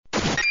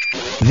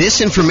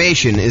This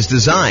information is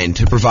designed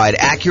to provide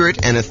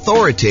accurate and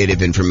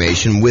authoritative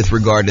information with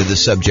regard to the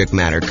subject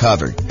matter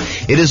covered.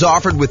 It is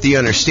offered with the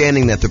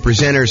understanding that the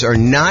presenters are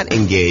not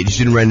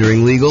engaged in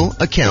rendering legal,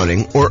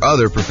 accounting, or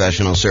other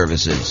professional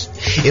services.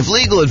 If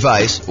legal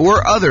advice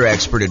or other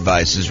expert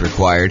advice is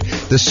required,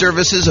 the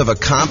services of a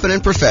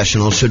competent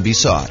professional should be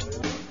sought.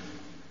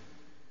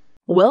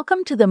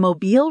 Welcome to the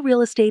Mobile Real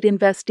Estate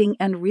Investing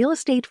and Real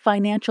Estate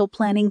Financial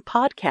Planning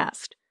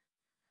podcast.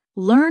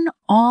 Learn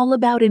all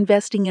about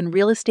investing in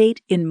real estate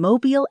in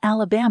Mobile,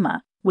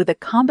 Alabama, with a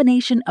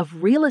combination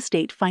of real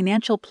estate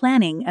financial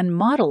planning and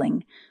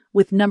modeling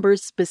with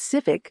numbers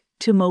specific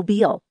to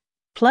Mobile,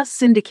 plus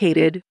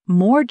syndicated,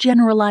 more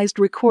generalized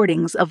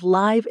recordings of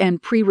live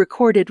and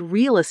pre-recorded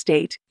real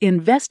estate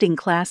investing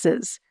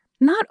classes,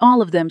 not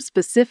all of them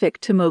specific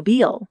to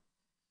Mobile.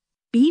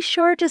 Be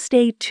sure to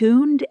stay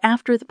tuned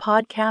after the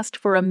podcast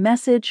for a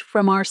message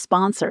from our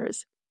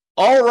sponsors.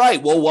 All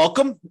right. Well,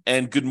 welcome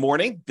and good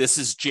morning. This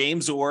is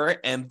James Orr,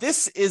 and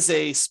this is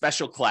a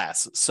special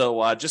class.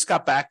 So just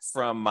got back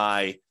from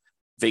my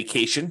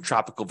vacation,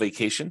 tropical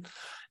vacation,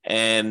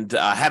 and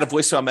had a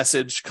voicemail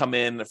message come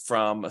in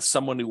from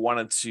someone who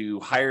wanted to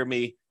hire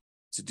me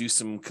to do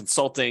some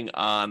consulting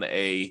on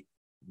a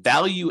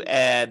value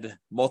add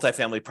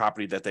multifamily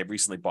property that they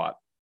recently bought.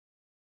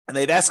 And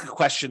they'd ask a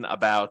question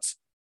about,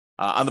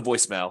 on the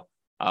voicemail,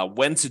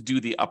 when to do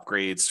the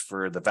upgrades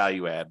for the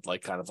value add,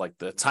 like kind of like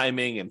the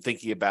timing and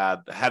thinking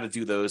about how to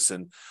do those.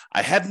 And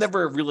I had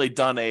never really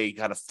done a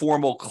kind of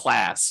formal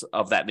class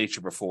of that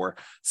nature before.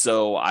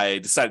 So I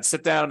decided to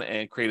sit down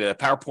and create a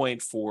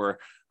PowerPoint for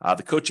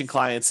the coaching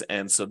clients.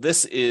 And so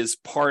this is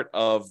part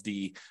of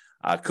the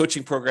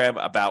coaching program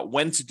about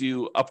when to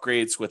do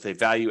upgrades with a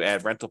value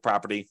add rental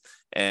property.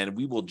 And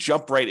we will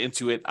jump right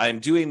into it. I'm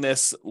doing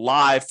this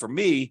live for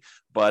me,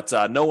 but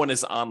no one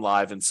is on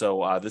live. And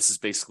so this is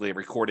basically a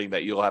recording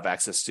that you'll have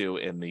access to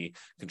in the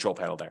control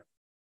panel there.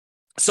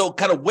 So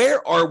kind of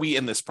where are we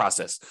in this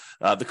process?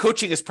 The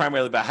coaching is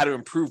primarily about how to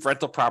improve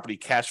rental property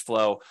cash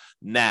flow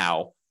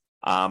now.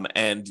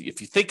 And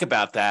if you think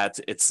about that,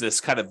 it's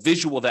this kind of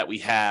visual that we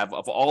have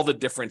of all the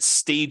different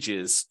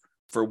stages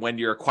for when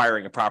you're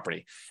acquiring a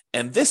property.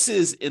 And this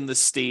is in the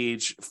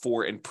stage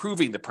for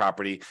improving the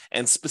property.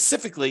 And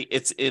specifically,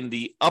 it's in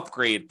the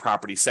upgrade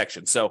property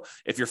section. So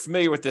if you're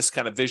familiar with this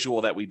kind of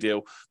visual that we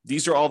do,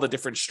 these are all the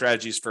different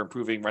strategies for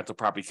improving rental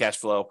property cash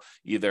flow,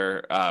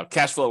 either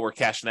cash flow or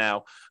cash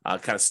now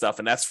kind of stuff.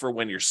 And that's for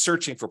when you're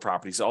searching for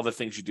properties, all the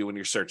things you do when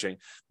you're searching.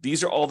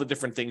 These are all the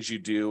different things you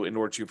do in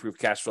order to improve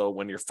cash flow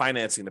when you're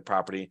financing the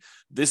property.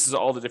 This is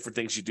all the different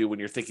things you do when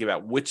you're thinking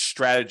about which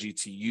strategy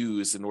to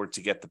use in order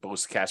to get the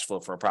most cash flow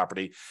for a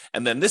property.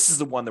 And then this is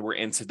the one that we're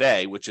in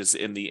today, which is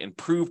in the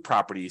improved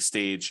property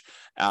stage.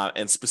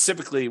 And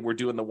specifically, we're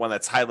doing the one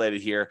that's highlighted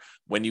here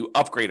when you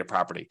upgrade a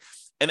property.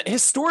 And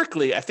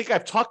historically, I think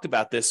I've talked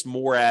about this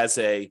more as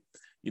a,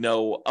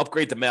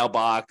 upgrade the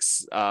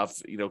mailbox,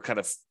 kind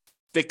of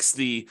fix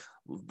the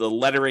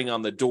lettering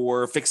on the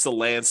door, fix the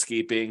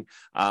landscaping,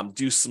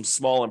 do some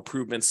small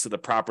improvements to the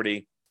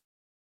property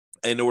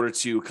in order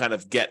to kind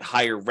of get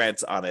higher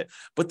rent on it.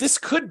 But this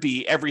could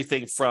be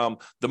everything from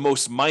the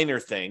most minor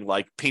thing,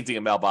 like painting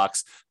a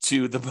mailbox,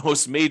 to the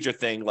most major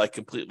thing, like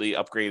completely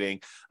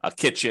upgrading a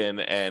kitchen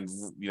and,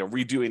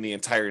 redoing the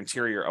entire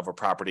interior of a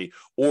property,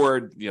 or,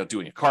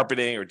 doing a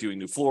carpeting or doing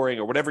new flooring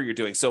or whatever you're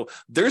doing. So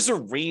there's a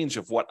range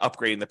of what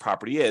upgrading the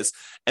property is.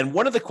 And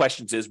one of the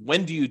questions is,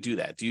 when do you do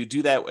that? Do you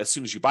do that as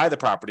soon as you buy the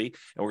property? And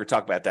we're going to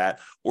talk about that.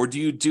 Or do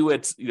you do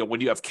it, when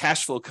you have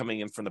cash flow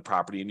coming in from the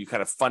property and you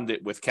kind of fund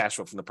it with cash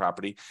flow from the property?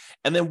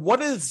 And then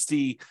what is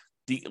the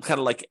kind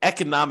of like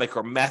economic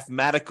or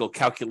mathematical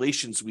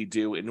calculations we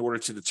do in order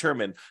to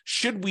determine,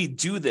 should we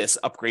do this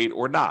upgrade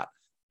or not?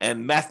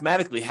 And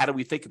mathematically, how do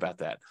we think about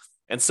that?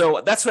 And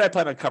so that's what I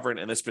plan on covering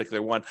in this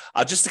particular one.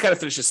 Just to kind of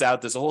finish this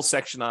out, there's a whole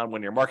section on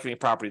when you're marketing a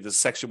property. There's a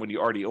section when you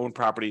already own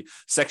property,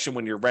 section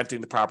when you're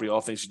renting the property, all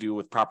things to do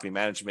with property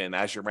management and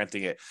as you're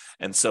renting it.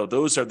 And so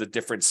those are the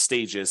different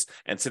stages.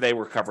 And today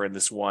we're covering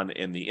this one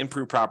in the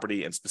improved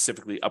property and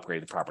specifically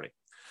upgrade the property.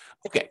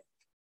 Okay.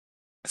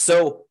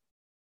 So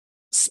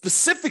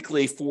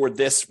specifically for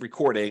this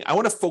recording, I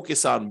want to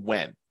focus on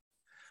when.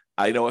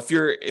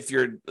 If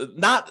you're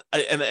not,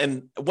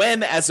 and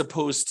when, as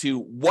opposed to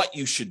what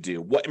you should do,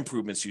 what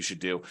improvements you should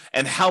do,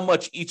 and how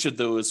much each of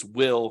those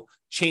will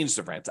change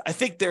the rent. I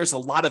think there's a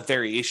lot of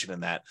variation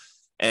in that,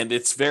 and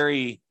it's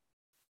very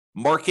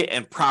market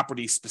and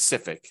property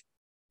specific.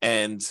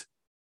 And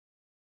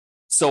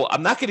so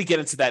I'm not going to get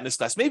into that in this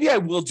class. Maybe I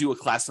will do a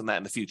class on that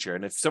in the future.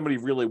 And if somebody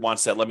really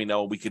wants that, let me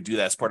know. We could do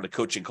that as part of the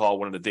coaching call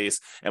one of the days,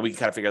 and we can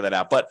kind of figure that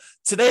out. But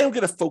today I'm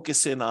going to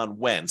focus in on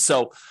when.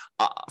 So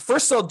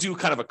first I'll do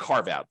kind of a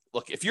carve out.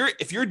 Look, if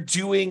you're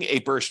doing a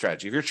BRRRR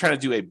strategy, if you're trying to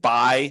do a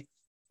buy,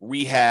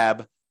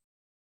 rehab,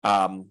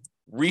 rent,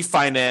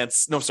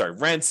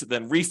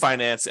 then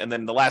refinance, and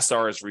then the last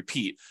R is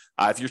repeat.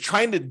 If you're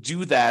trying to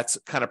do that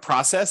kind of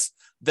process,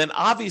 then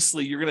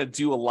obviously you're going to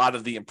do a lot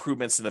of the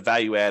improvements in the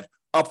value add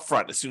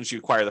upfront as soon as you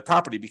acquire the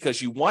property,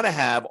 because you want to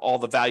have all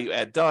the value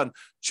add done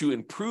to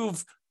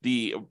improve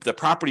the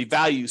property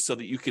value so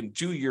that you can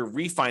do your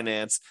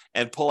refinance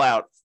and pull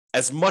out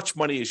as much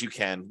money as you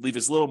can, leave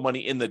as little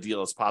money in the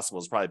deal as possible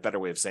is probably a better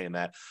way of saying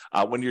that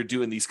when you're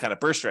doing these kind of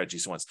burst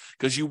strategies ones,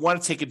 because you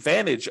want to take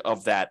advantage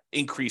of that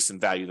increase in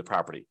value of the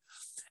property.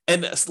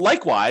 And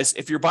likewise,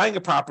 if you're buying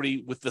a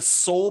property with the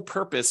sole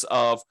purpose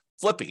of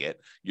flipping it,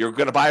 you're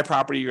going to buy a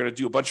property, you're going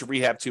to do a bunch of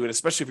rehab to it,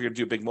 especially if you're going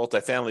to do a big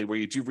multifamily where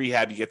you do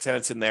rehab, you get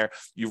tenants in there,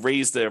 you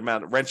raise the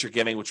amount of rent you're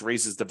getting, which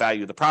raises the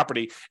value of the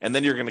property, and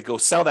then you're going to go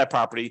sell that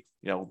property,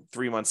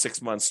 3 months,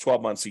 6 months,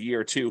 12 months, a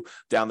year or two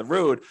down the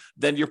road,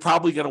 then you're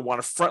probably going to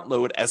want to front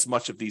load as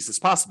much of these as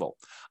possible.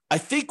 I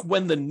think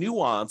when the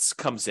nuance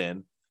comes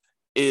in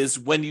is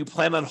when you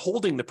plan on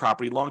holding the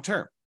property long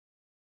term.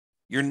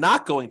 You're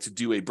not going to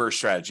do a burst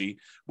strategy,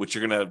 which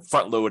you're going to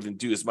front load and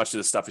do as much of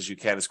this stuff as you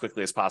can as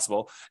quickly as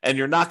possible. And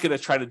you're not going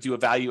to try to do a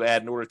value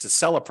add in order to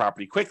sell a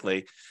property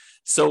quickly.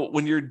 So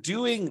when you're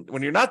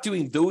not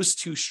doing those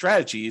two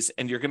strategies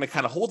and you're going to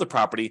kind of hold the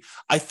property,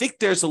 I think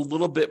there's a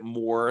little bit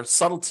more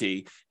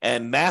subtlety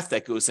and math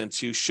that goes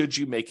into should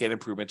you make an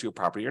improvement to a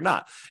property or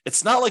not.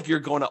 It's not like you're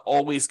going to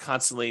always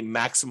constantly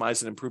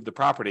maximize and improve the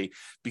property,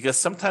 because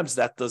sometimes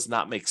that does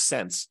not make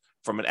sense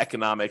from an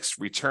economics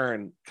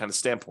return kind of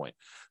standpoint.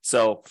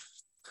 So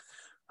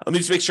let me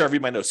just make sure I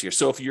read my notes here.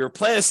 So if your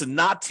plan is to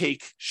not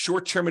take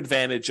short-term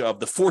advantage of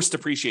the forced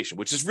appreciation,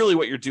 which is really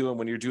what you're doing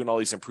when you're doing all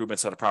these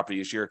improvements on a property,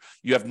 is you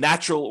have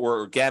natural or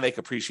organic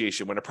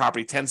appreciation when a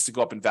property tends to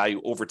go up in value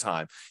over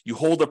time. You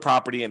hold a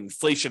property and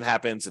inflation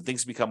happens and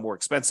things become more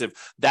expensive.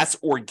 That's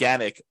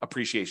organic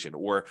appreciation,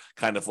 or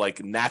kind of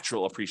like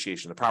natural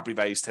appreciation. The property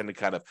values tend to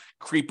kind of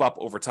creep up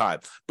over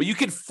time. But you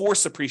can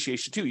force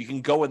appreciation too. You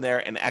can go in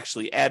there and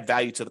actually add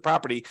value to the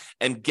property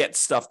and get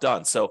stuff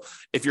done. So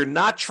if you're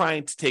not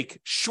trying to take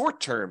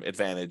short-term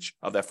advantage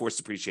of that forced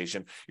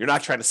appreciation, you're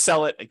not trying to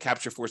sell it and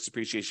capture forced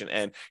appreciation,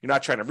 and you're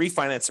not trying to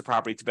refinance the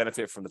property to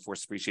benefit from the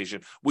forced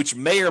appreciation, which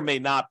may or may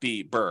not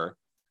be BRRRR.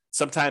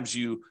 Sometimes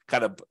you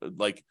kind of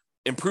like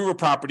improve a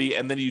property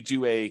and then you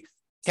do a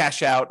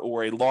cash out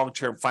or a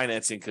long-term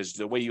financing because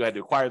the way you had to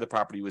acquire the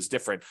property was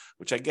different,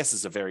 which I guess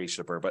is a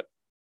variation of BRRRR, but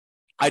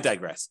I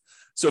digress.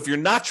 So if you're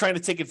not trying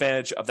to take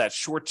advantage of that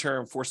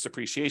short-term forced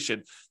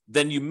appreciation,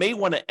 then you may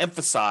want to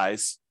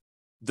emphasize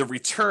the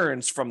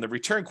returns from the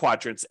return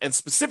quadrants, and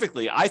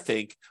specifically, I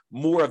think,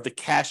 more of the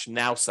cash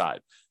now side.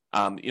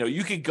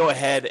 You could go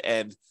ahead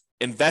and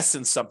invest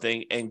in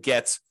something and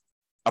get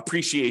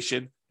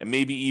appreciation and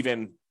maybe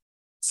even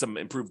some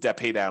improved debt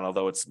pay down,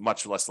 although it's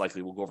much less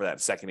likely. We'll go over that in a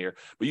second here.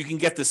 But you can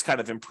get this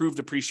kind of improved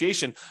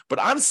appreciation. But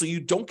honestly,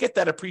 you don't get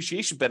that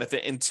appreciation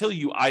benefit until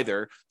you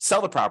either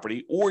sell the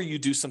property or you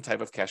do some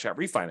type of cash out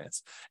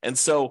refinance. And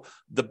so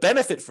the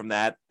benefit from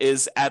that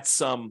is at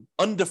some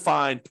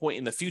undefined point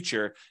in the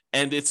future,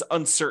 and it's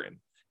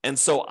uncertain. And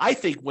so I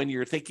think when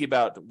you're thinking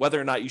about whether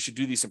or not you should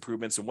do these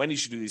improvements and when you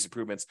should do these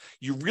improvements,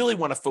 you really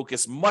want to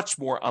focus much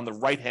more on the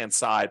right-hand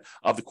side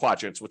of the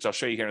quadrants, which I'll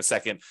show you here in a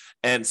second,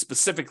 and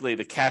specifically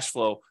the cash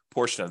flow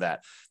portion of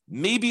that.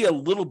 Maybe a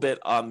little bit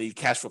on the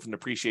cash flow from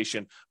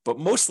depreciation, but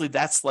mostly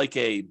that's like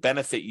a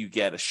benefit you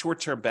get, a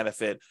short-term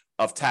benefit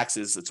of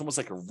taxes. It's almost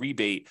like a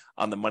rebate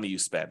on the money you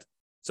spend.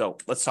 So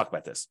let's talk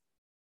about this.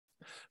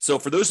 So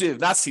for those of you who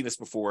have not seen this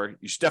before,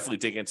 you should definitely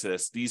dig into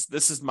this.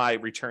 This is my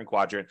return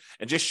quadrant,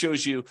 and just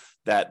shows you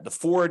that the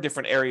 4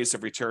 different areas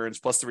of returns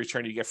plus the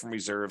return you get from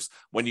reserves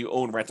when you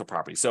own rental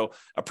property. So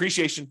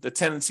appreciation, the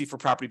tendency for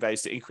property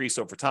values to increase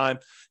over time.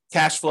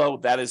 Cash flow,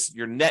 that is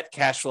your net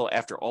cash flow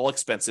after all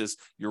expenses,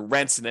 your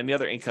rents and any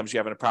other incomes you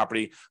have in a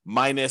property,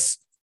 minus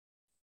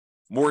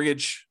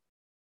mortgage,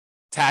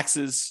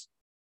 taxes,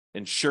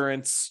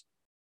 insurance,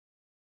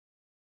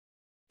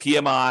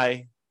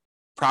 PMI,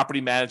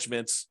 property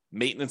management,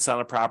 maintenance on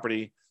a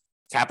property,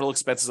 capital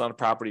expenses on a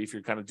property, if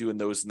you're kind of doing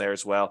those in there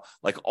as well.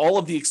 Like all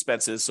of the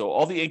expenses, so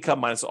all the income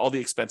minus all the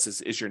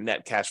expenses is your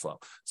net cash flow.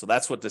 So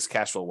that's what this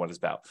cash flow one is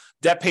about.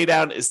 Debt pay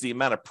down is the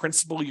amount of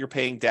principal you're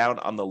paying down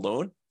on the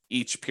loan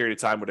each period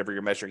of time, whatever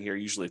you're measuring here.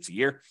 Usually it's a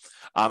year.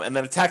 And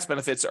then the tax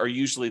benefits are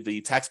usually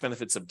the tax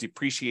benefits of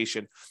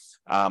depreciation.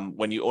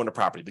 When you own a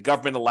property, the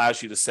government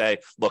allows you to say,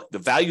 look, the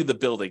value of the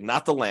building,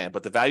 not the land,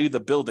 but the value of the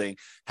building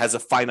has a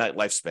finite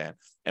lifespan.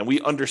 And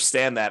we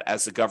understand that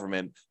as the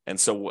government, and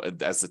so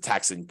as the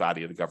taxing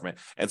body of the government.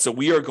 And so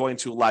we are going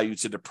to allow you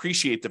to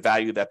depreciate the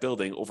value of that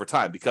building over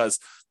time, because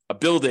a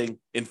building,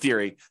 in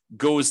theory,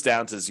 goes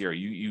down to zero.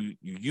 You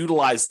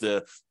utilize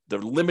the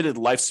limited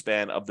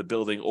lifespan of the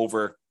building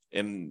over,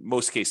 in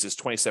most cases,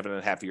 27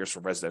 and a half years for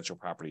residential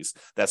properties.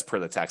 That's per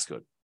the tax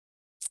code.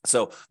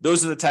 So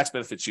those are the tax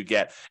benefits you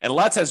get. And a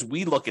lot of times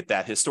we look at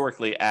that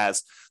historically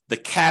as the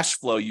cash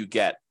flow you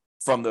get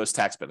from those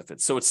tax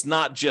benefits. So it's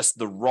not just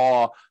the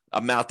raw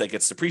amount that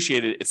gets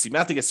depreciated. It's the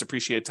amount that gets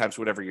depreciated times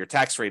whatever your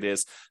tax rate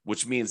is,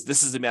 which means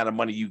this is the amount of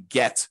money you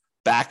get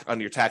back on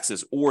your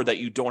taxes, or that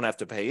you don't have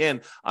to pay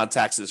in on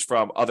taxes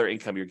from other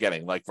income you're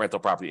getting, like rental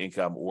property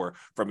income or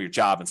from your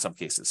job in some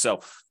cases.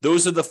 So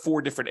those are the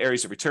 4 different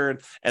areas of return.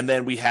 And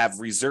then we have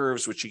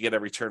reserves, which you get a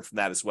return from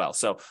that as well.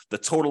 So the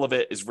total of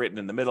it is written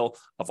in the middle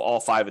of all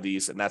 5 of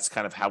these. And that's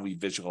kind of how we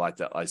visualize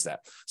that.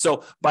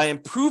 So by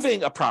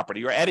improving a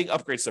property or adding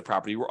upgrades to the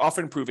property, we're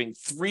often improving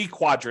 3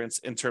 quadrants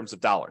in terms of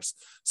dollars.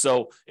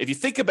 So if you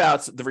think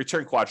about the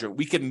return quadrant,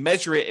 we can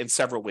measure it in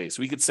several ways.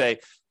 We could say,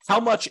 how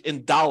much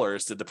in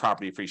dollars did the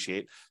property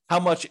appreciate?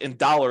 How much in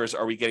dollars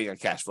are we getting on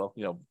cash flow?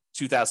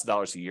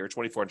 $2,000 a year,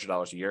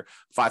 $2,400 a year,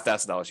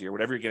 $5,000 a year,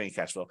 whatever you're getting in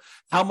cash flow.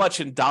 How much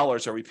in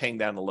dollars are we paying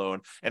down the loan?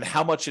 And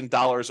how much in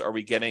dollars are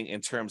we getting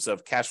in terms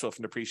of cash flow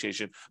from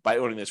depreciation by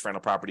owning this rental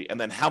property? And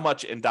then how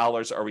much in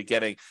dollars are we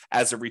getting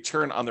as a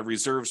return on the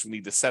reserves we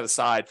need to set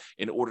aside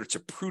in order to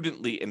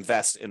prudently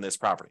invest in this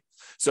property?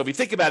 So if you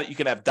think about it, you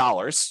can have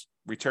dollars,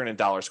 return in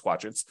dollars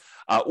quadrants,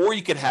 or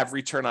you could have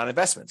return on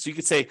investment. So you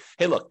could say,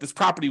 hey, look, this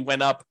property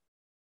went up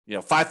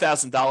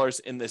 $5,000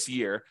 in this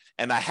year,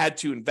 and I had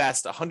to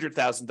invest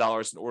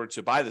 $100,000 in order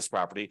to buy this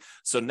property.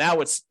 So now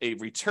it's a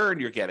return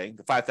you're getting,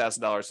 the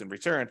 $5,000 in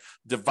return,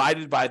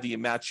 divided by the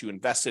amount you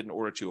invested in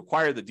order to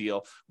acquire the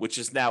deal, which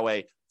is now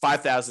a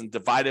 $5,000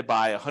 divided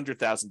by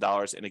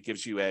 $100,000, and it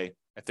gives you I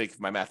think if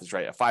my math is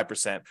right, a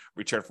 5%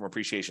 return from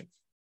appreciation.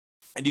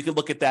 And you can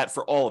look at that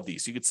for all of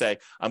these. You could say,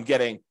 I'm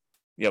getting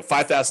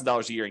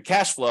 $5,000 a year in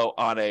cash flow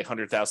on a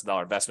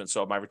 $100,000 investment.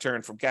 So my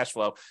return from cash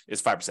flow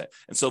is 5%.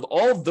 And so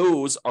all of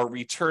those are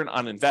return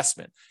on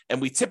investment.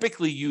 And we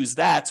typically use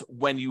that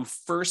when you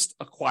first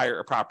acquire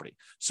a property.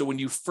 So when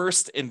you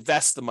first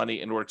invest the money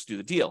in order to do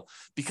the deal,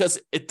 because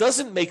it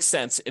doesn't make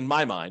sense in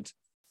my mind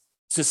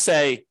to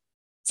say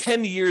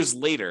 10 years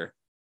later,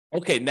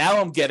 okay, now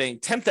I'm getting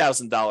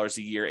 $10,000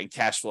 a year in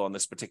cash flow on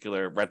this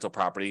particular rental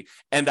property,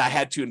 and I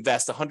had to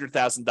invest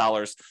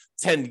 $100,000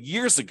 10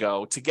 years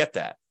ago to get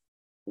that.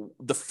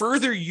 The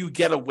further you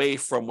get away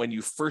from when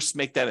you first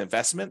make that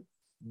investment,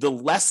 the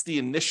less the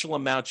initial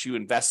amount you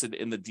invested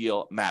in the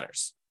deal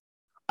matters.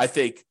 I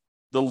think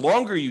the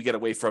longer you get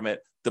away from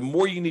it, the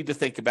more you need to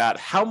think about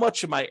how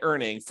much am I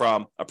earning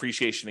from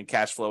appreciation and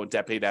cash flow and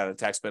debt pay down and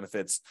tax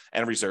benefits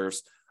and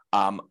reserves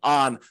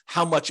on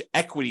how much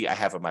equity I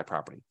have in my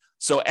property.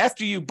 So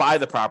after you buy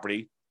the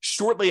property,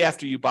 shortly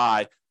after you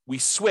buy, we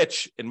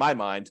switch, in my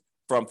mind,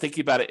 from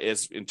thinking about it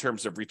as in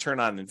terms of return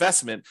on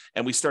investment,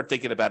 and we start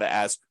thinking about it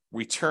as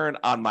return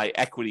on my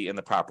equity in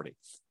the property.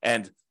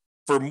 And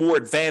for more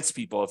advanced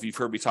people, if you've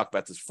heard me talk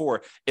about this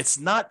before, it's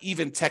not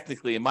even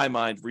technically, in my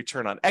mind,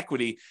 return on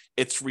equity.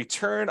 It's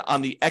return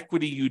on the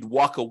equity you'd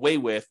walk away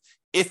with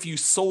if you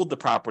sold the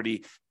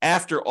property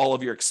after all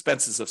of your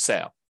expenses of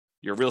sale,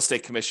 your real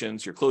estate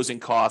commissions, your closing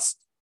costs,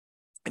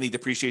 any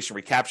depreciation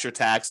recapture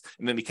tax,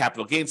 and any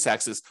capital gains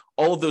taxes.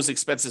 All of those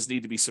expenses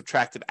need to be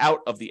subtracted out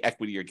of the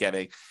equity you're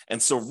getting.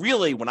 And so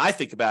really, when I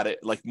think about it,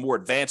 like more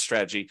advanced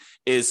strategy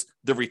is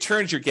the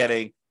returns you're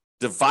getting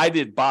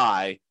divided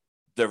by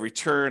the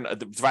return,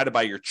 divided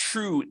by your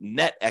true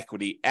net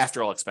equity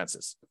after all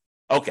expenses.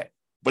 Okay,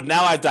 but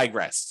now I've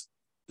digressed.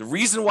 The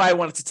reason why I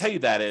wanted to tell you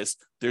that is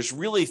there's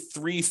really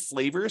 3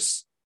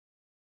 flavors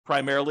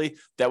primarily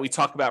that we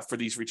talk about for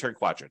these return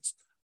quadrants.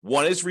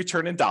 One is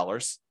return in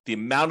dollars, the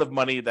amount of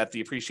money that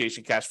the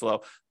appreciation, cash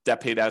flow, debt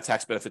paid out,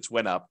 tax benefits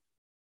went up.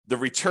 The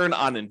return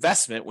on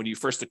investment, when you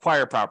first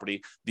acquire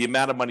property, the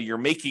amount of money you're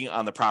making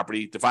on the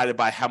property divided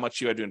by how much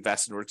you had to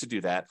invest in order to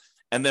do that.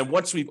 And then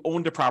once we've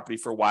owned a property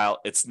for a while,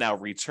 it's now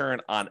return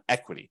on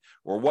equity,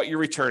 or what your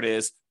return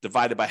is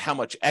divided by how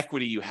much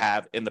equity you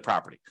have in the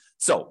property.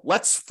 So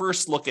let's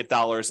first look at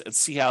dollars and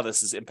see how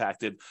this is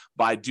impacted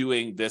by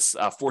doing this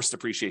forced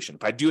depreciation,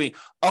 by doing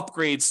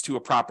upgrades to a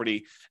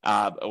property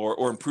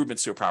or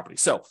improvements to a property.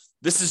 So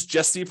this is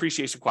just the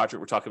appreciation quadrant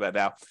we're talking about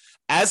now.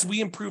 As we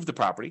improve the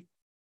property,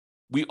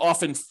 we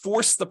often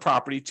force the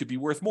property to be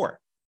worth more.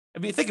 I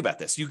mean, think about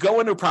this. You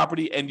go into a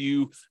property and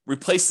you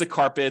replace the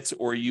carpet,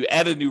 or you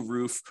add a new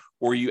roof,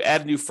 or you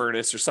add a new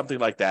furnace or something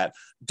like that.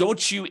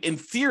 Don't you, in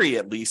theory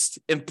at least,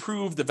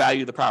 improve the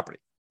value of the property?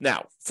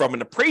 Now, from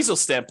an appraisal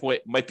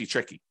standpoint, it might be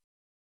tricky.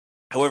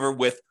 However,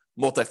 with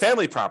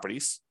multifamily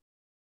properties,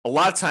 a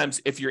lot of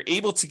times if you're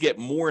able to get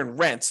more in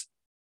rent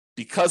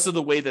because of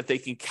the way that they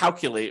can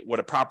calculate what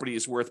a property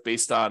is worth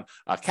based on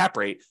a cap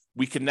rate,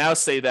 we can now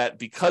say that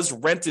because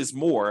rent is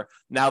more,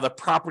 now the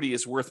property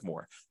is worth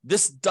more.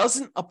 This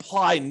doesn't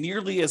apply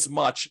nearly as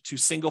much to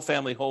single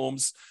family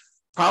homes,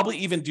 probably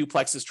even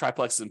duplexes,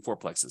 triplexes, and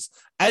fourplexes.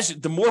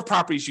 The more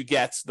properties you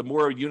get, the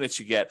more units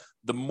you get,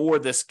 the more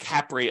this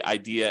cap rate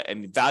idea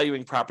and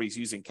valuing properties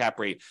using cap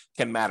rate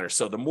can matter.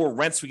 So the more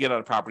rents we get on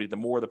a property, the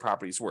more the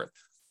property is worth.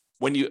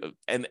 When you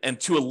and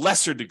to a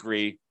lesser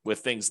degree with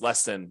things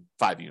less than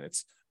 5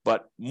 units,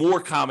 but more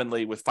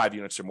commonly with 5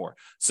 units or more.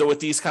 So with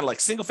these kind of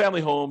like single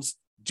family homes,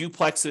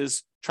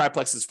 duplexes,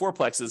 triplexes,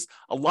 fourplexes,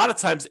 a lot of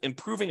times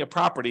improving a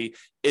property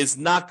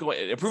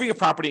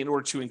in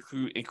order to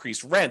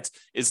increase rent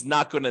is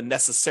not going to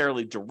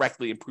necessarily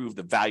directly improve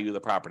the value of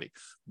the property.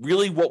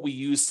 Really what we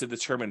use to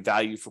determine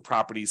value for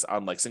properties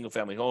on like single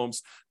family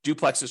homes,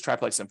 duplexes,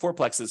 triplexes, and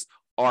fourplexes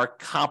are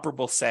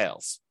comparable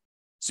sales.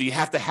 So you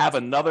have to have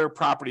another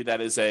property that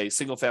is a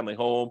single-family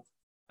home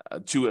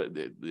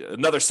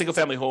another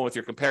single-family home if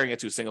you're comparing it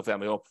to a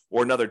single-family home,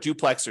 or another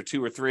duplex or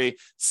 2 or 3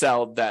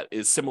 sell that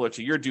is similar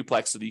to your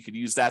duplex so that you can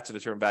use that to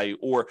determine value,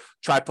 or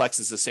triplex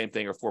is the same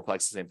thing, or fourplex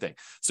is the same thing.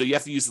 So you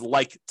have to use the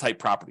like-type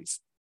properties.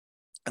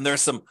 And there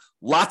are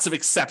lots of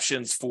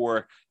exceptions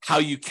for how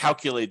you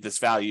calculate this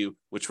value,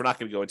 which we're not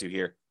going to go into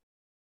here.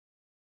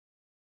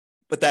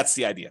 But that's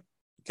the idea,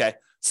 okay?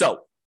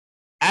 So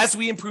as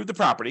we improve the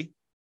property,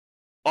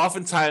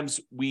 oftentimes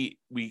we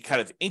kind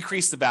of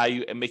increase the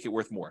value and make it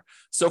worth more.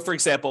 So for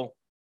example,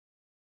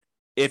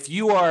 if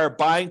you are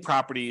buying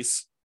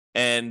properties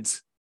and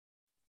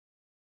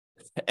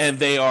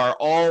they are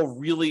all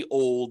really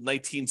old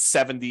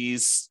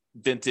 1970s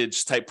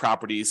vintage type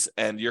properties,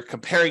 and you're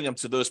comparing them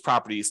to those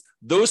properties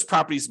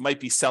might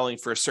be selling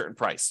for a certain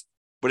price.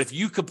 But if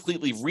you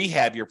completely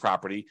rehab your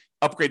property,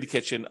 upgrade the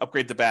kitchen,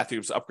 upgrade the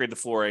bathrooms, upgrade the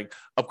flooring,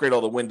 upgrade all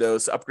the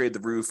windows, upgrade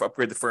the roof,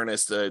 upgrade the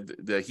furnace,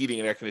 the heating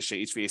and air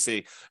conditioning, HVAC,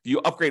 if you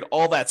upgrade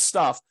all that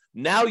stuff,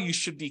 now you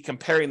should be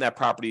comparing that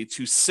property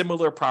to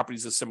similar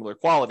properties of similar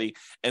quality.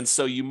 And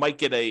so you might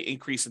get an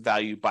increase in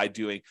value by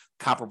doing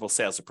comparable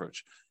sales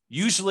approach.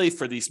 Usually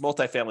for these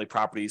multifamily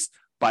properties,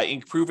 by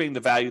improving the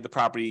value of the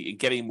property and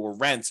getting more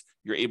rent,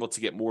 you're able to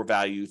get more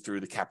value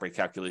through the cap rate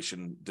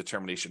calculation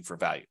determination for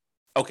value.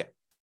 Okay.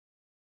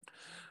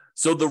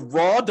 So the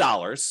raw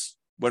dollars,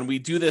 when we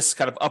do this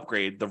kind of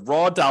upgrade, the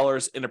raw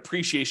dollars in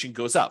appreciation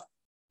goes up.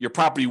 Your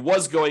property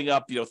was going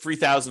up,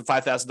 $3,000,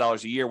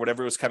 $5,000 a year,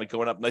 whatever it was kind of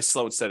going up, nice,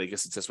 slow and steady. I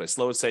guess it's this way,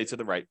 slow and steady to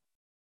the right,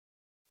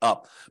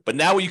 up. But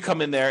now when you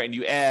come in there and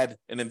you add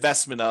an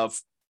investment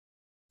of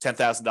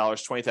 $10,000,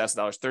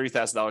 $20,000,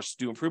 $30,000 to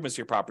do improvements to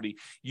your property,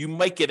 you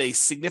might get a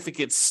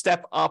significant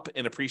step up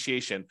in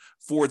appreciation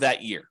for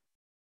that year.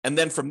 And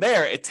then from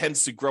there, it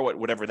tends to grow at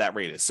whatever that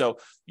rate is. So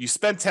you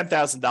spend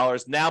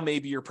 $10,000, now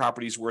maybe your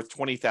property is worth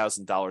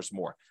 $20,000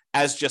 more,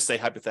 as just a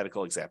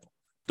hypothetical example.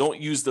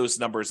 Don't use those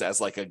numbers as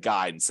like a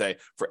guide and say,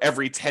 for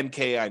every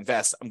 10K I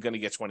invest, I'm going to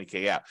get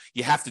 20K out.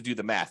 You have to do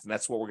the math, and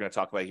that's what we're going to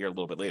talk about here a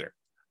little bit later.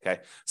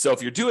 Okay. So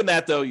if you're doing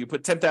that, though, you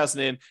put $10,000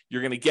 in,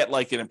 you're going to get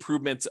like an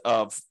improvement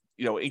of,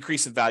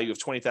 increase in value of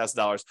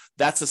 $20,000.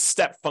 That's a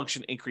step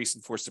function increase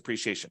in forced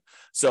depreciation.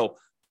 So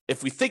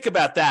if we think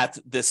about that,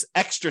 this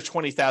extra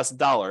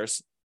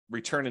 $20,000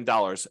 return in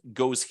dollars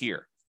goes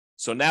here.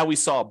 So now we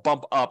saw a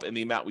bump up in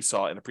the amount we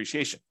saw in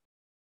appreciation.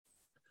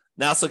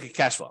 Now let's look at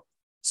cash flow.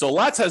 So a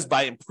lot of times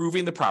by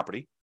improving the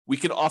property, we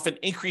can often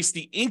increase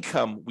the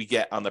income we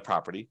get on the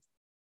property.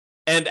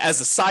 And as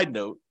a side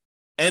note,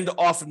 and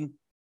often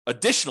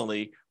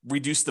additionally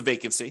reduce the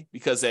vacancy,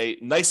 because a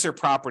nicer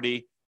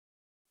property,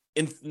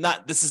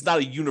 this is not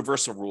a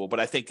universal rule, but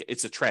I think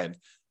it's a trend.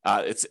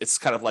 It's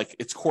kind of like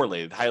it's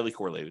correlated, highly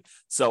correlated.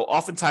 So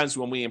oftentimes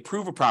when we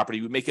improve a property,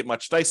 we make it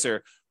much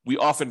nicer, we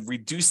often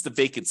reduce the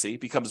vacancy,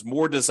 becomes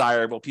more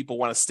desirable. People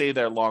want to stay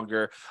there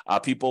longer.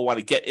 People want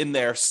to get in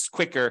there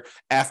quicker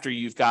after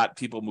you've got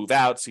people move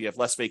out, so you have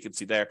less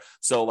vacancy there.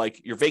 So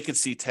like your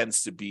vacancy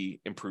tends to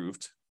be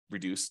improved,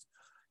 reduced.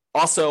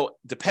 Also,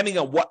 depending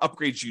on what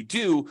upgrades you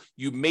do,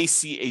 you may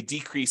see a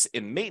decrease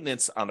in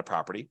maintenance on the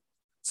property.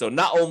 So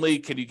not only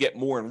can you get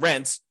more in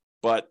rent,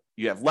 but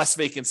you have less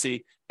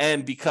vacancy.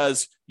 And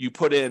because you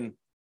put in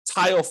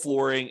tile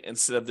flooring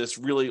instead of this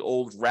really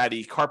old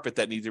ratty carpet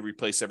that needs to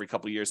replace every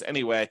couple of years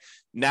anyway,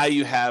 now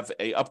you have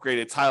a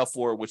upgraded tile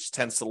floor, which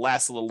tends to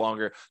last a little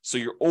longer. So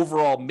your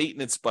overall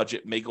maintenance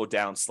budget may go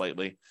down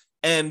slightly.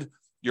 And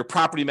your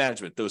property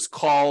management, those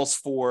calls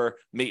for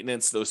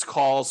maintenance, those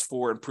calls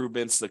for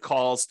improvements, the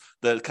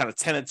kind of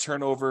tenant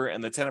turnover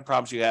and the tenant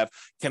problems you have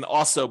can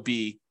also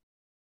be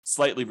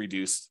slightly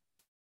reduced.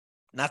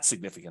 Not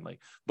significantly,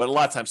 but a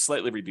lot of times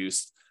slightly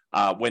reduced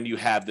when you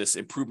have this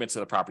improvement to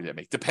the property that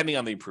make, depending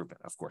on the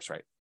improvement, of course,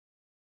 right?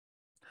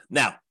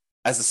 Now,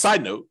 as a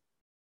side note,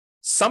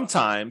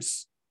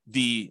 sometimes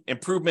the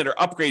improvement or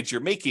upgrades you're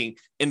making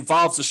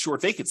involves a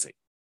short vacancy,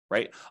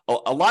 right?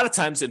 A lot of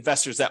times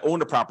investors that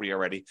own a property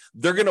already,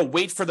 they're going to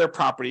wait for their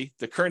property,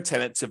 the current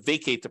tenant, to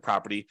vacate the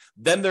property.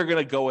 Then they're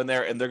going to go in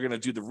there and they're going to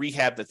do the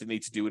rehab that they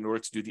need to do in order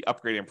to do the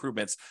upgrade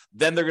improvements.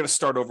 Then they're going to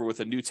start over with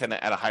a new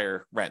tenant at a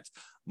higher rent.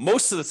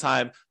 Most of the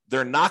time,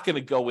 they're not going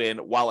to go in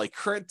while a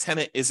current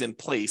tenant is in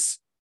place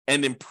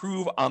and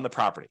improve on the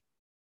property,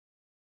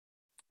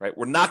 right?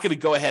 We're not going to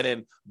go ahead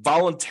and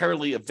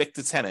voluntarily evict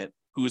the tenant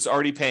who is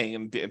already paying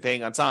and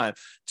paying on time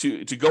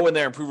to go in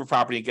there, improve a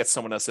property, and get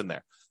someone else in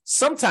there.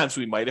 Sometimes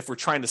we might if we're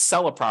trying to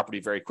sell a property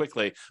very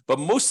quickly, but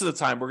most of the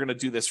time we're going to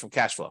do this from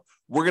cash flow.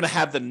 We're going to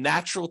have the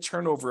natural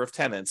turnover of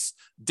tenants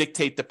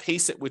dictate the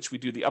pace at which we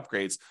do the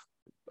upgrades,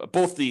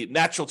 both the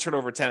natural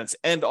turnover of tenants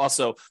and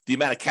also the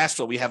amount of cash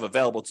flow we have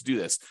available to do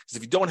this. Because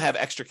if you don't have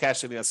extra cash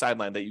sitting on the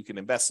sideline that you can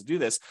invest to do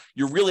this,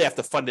 you really have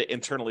to fund it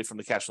internally from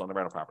the cash flow on the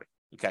rental property.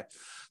 Okay.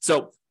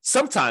 So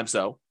sometimes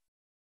though,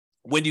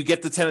 when you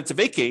get the tenant to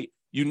vacate,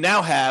 you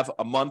now have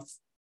a month,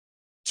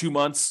 2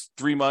 months,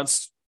 3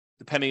 months,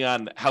 depending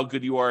on how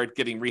good you are at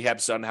getting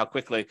rehabs done, how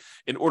quickly,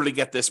 in order to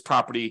get this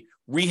property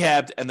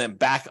rehabbed and then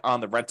back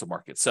on the rental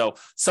market. So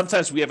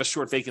sometimes we have a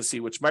short vacancy,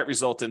 which might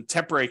result in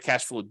temporary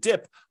cash flow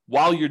dip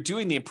while you're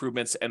doing the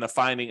improvements and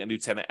finding a new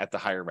tenant at the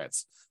higher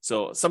rents.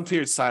 So some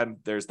periods of time,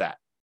 there's that.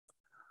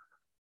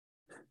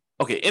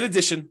 Okay, in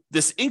addition,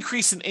 this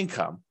increase in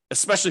income,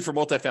 especially for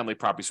multifamily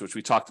properties, which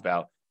we talked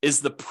about,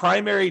 is the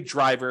primary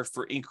driver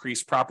for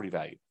increased property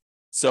value.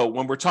 So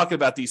when we're talking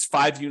about these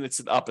 5 units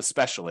and up,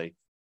 especially,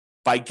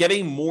 by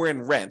getting more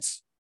in rent,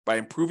 by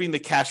improving the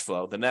cash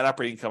flow, the net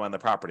operating income on the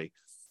property,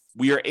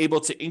 we are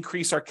able to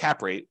increase our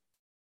cap rate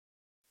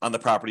on the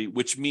property,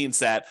 which means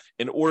that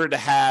in order to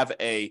have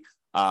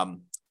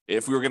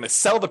if we were going to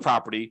sell the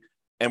property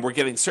and we're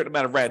getting a certain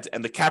amount of rent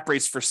and the cap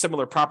rates for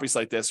similar properties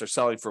like this are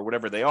selling for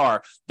whatever they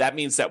are, that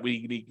means that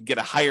we can get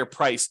a higher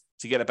price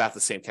to get about the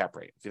same cap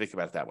rate, if you think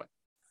about it that way.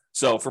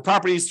 So for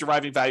properties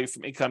deriving value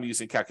from income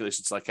using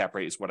calculations like cap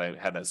rate is what I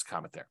had as a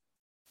comment there.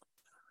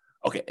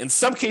 Okay, in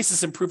some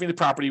cases, improving the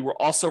property will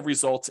also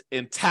result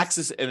in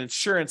taxes and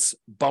insurance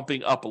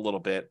bumping up a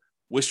little bit,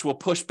 which will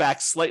push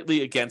back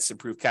slightly against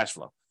improved cash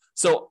flow.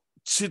 So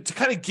to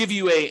kind of give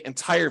you an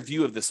entire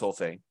view of this whole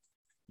thing,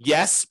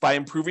 yes, by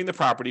improving the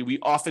property, we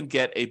often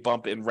get a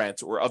bump in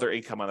rent or other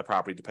income on the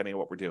property, depending on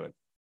what we're doing.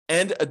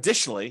 And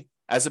additionally,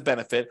 as a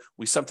benefit,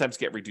 we sometimes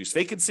get reduced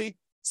vacancy,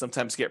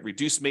 sometimes get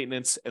reduced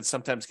maintenance, and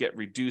sometimes get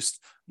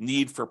reduced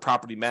need for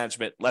property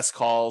management, less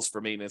calls for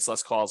maintenance,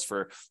 less calls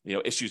for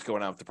issues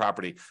going on with the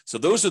property. So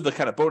those are the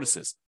kind of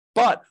bonuses.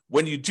 But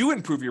when you do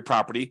improve your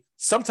property,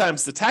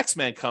 sometimes the tax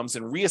man comes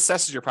and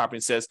reassesses your property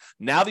and says,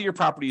 now that your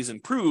property is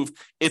improved,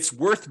 it's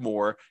worth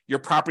more. Your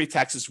property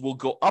taxes will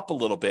go up a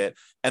little bit,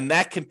 and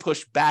that can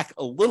push back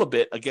a little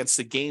bit against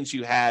the gains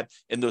you had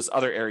in those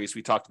other areas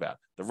we talked about,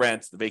 the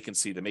rent, the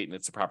vacancy, the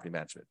maintenance, the property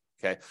management.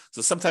 Okay,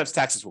 so sometimes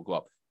taxes will go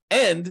up.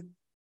 And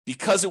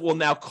because it will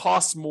now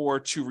cost more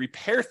to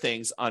repair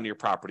things on your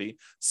property,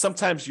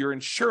 sometimes your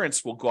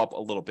insurance will go up a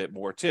little bit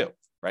more too,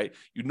 right?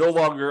 You no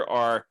longer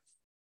are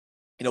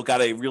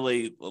got a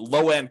really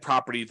low-end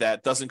property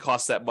that doesn't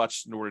cost that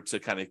much in order to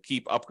kind of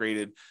keep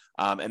upgraded.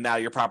 And now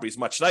your property is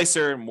much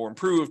nicer and more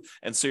improved.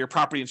 And so your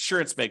property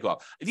insurance may go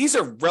up. These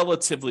are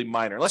relatively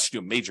minor, unless you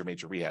do major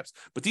rehabs,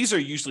 but these are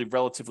usually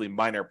relatively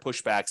minor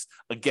pushbacks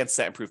against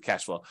that improved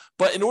cash flow.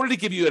 But in order to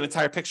give you an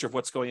entire picture of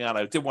what's going on,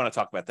 I did want to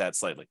talk about that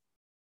slightly.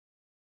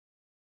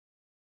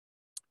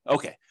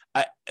 Okay.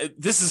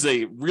 This is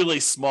a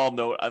really small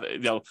note.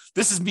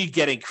 This is me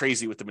getting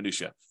crazy with the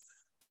minutia.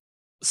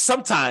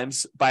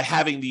 Sometimes by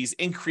having these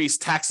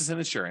increased taxes and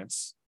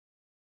insurance,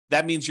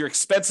 that means your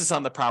expenses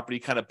on the property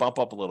kind of bump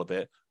up a little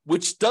bit,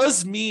 which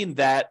does mean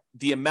that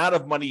the amount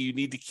of money you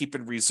need to keep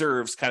in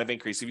reserves kind of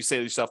increase. If you say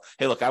to yourself,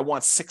 hey, look, I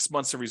want 6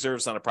 months of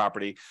reserves on a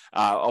property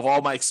of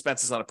all my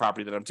expenses on a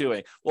property that I'm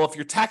doing. Well, if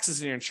your taxes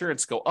and your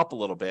insurance go up a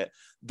little bit,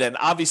 then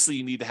obviously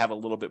you need to have a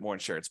little bit more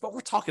insurance. But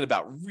we're talking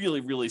about really,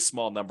 really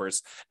small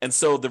numbers. And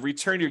so the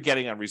return you're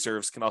getting on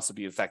reserves can also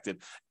be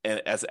affected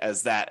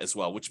as that as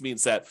well, which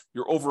means that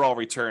your overall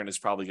return is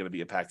probably going to be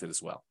impacted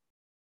as well.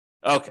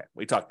 Okay,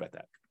 we talked about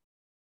that.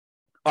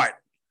 All right,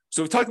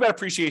 so we talked about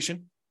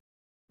appreciation.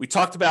 We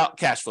talked about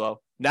cash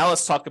flow. Now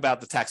let's talk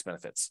about the tax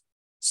benefits.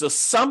 So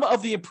some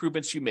of the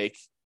improvements you make,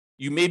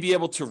 you may be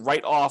able to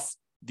write off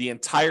the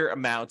entire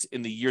amount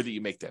in the year that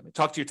you make them. And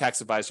talk to your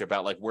tax advisor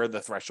about where the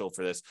threshold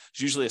for this.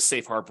 It's usually a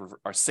safe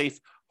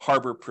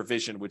harbor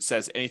provision, which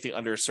says anything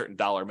under a certain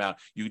dollar amount,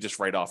 you just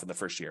write off in the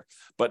first year.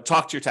 But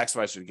talk to your tax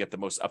advisor to get the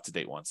most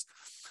up-to-date ones.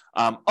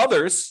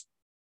 Others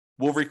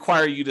will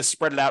require you to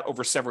spread it out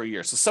over several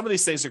years. So some of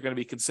these things are going to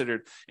be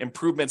considered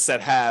improvements that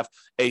have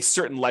a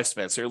certain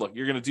lifespan. So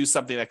you're going to do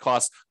something that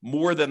costs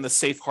more than the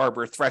safe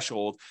harbor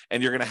threshold,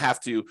 and you're going to have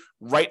to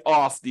write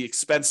off the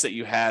expense that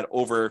you had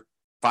over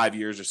 5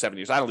 years or 7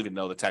 years. I don't even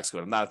know the tax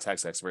code. I'm not a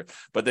tax expert,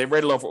 but they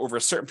write it over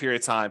a certain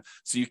period of time.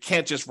 So you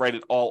can't just write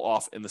it all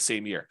off in the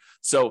same year.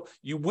 So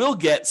you will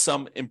get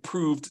some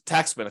improved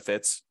tax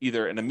benefits,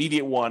 either an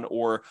immediate one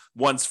or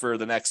ones for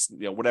the next,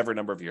 whatever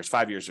number of years,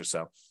 5 years or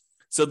so.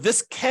 So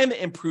this can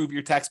improve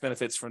your tax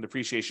benefits from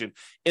depreciation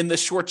in the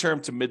short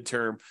term to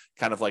midterm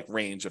kind of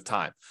range of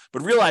time.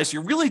 But realize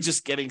you're really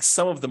just getting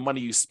some of the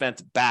money you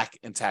spent back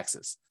in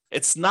taxes.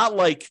 It's not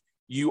like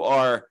you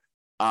are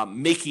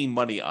making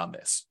money on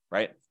this,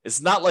 right? It's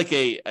not like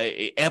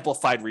a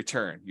amplified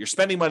return. You're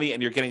spending money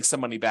and you're getting some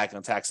money back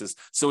on taxes.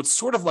 So it's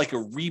sort of like a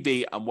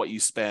rebate on what you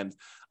spend,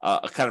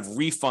 a kind of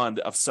refund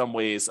of some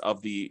ways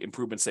of the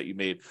improvements that you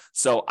made.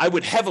 So I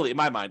would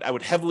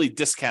heavily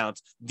discount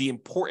the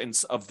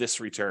importance of this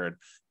return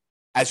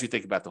as you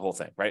think about the whole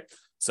thing, right?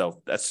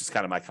 So that's just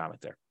kind of my comment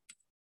there.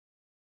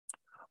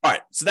 All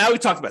right, so now we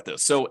talked about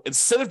this. So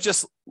instead of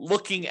just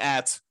looking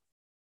at,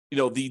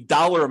 the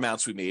dollar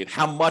amounts we made,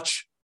 how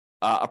much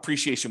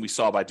appreciation we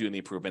saw by doing the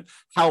improvement,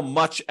 how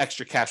much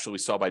extra cash flow we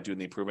saw by doing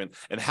the improvement,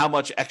 and how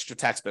much extra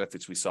tax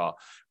benefits we saw.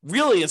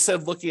 Really, instead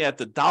of looking at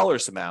the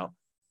dollars amount,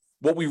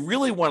 what we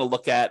really want to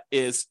look at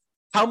is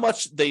how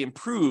much they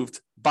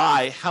improved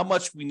by how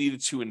much we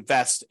needed to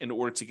invest in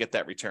order to get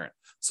that return.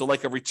 So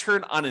like a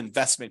return on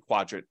investment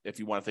quadrant, if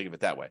you want to think of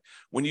it that way.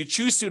 When you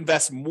choose to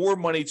invest more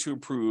money to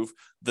improve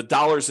the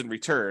dollars in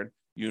return,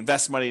 you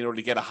invest money in order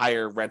to get a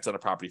higher rent on a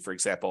property, for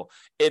example,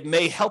 it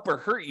may help or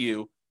hurt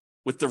you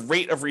with the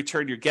rate of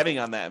return you're getting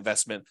on that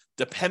investment,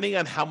 depending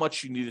on how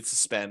much you needed to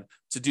spend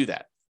to do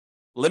that.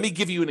 Let me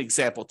give you an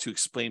example to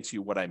explain to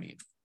you what I mean,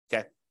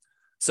 okay?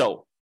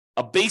 So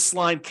a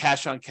baseline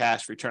cash on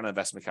cash return on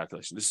investment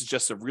calculation. This is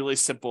just a really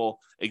simple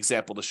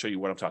example to show you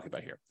what I'm talking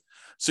about here.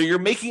 So you're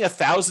making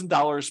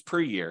 $1,000 per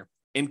year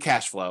in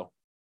cash flow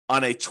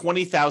on a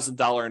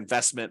 $20,000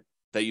 investment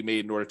that you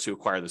made in order to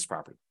acquire this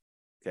property.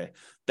 Okay,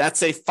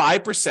 that's a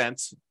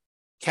 5%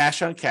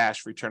 cash on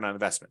cash return on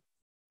investment.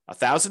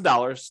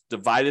 $1,000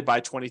 divided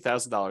by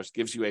 $20,000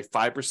 gives you a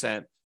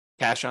 5%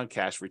 cash on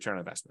cash return on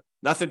investment.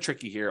 Nothing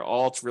tricky here.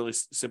 All it's really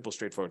simple,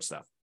 straightforward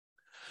stuff.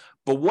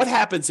 But what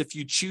happens if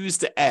you choose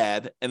to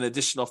add an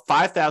additional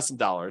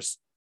 $5,000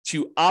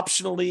 to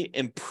optionally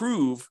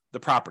improve the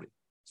property?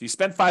 So you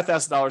spend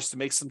 $5,000 to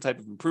make some type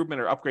of improvement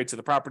or upgrade to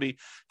the property.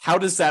 How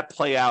does that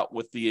play out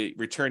with the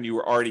return you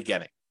were already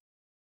getting?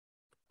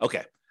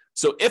 Okay,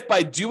 so if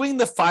by doing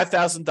the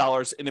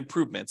 $5,000 in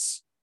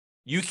improvements,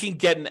 you can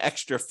get an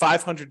extra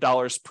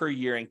 $500 per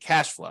year in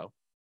cash flow.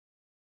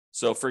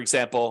 So for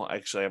example,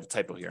 actually I have a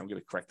typo here. I'm going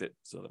to correct it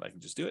so that I can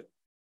just do it.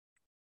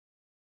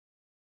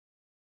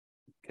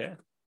 Okay.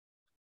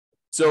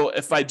 So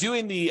if by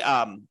doing the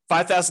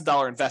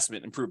 $5,000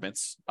 investment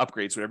improvements,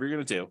 upgrades, whatever you're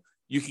going to do,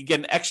 you can get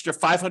an extra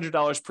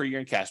 $500 per year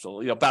in cash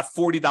flow. About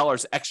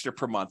 $40 extra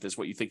per month is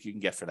what you think you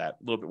can get for that.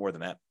 A little bit more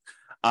than that.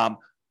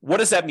 What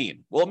does that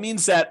mean? Well, it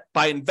means that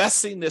by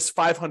investing this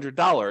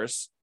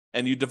 $500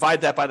 and you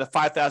divide that by the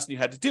 $5,000 you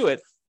had to do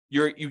it,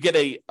 you get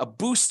a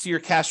boost to your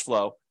cash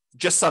flow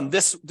just on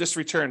this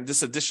return,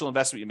 this additional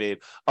investment you made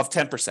of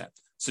 10%.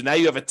 So now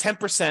you have a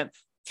 10%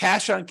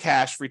 cash on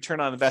cash return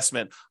on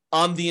investment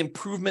on the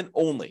improvement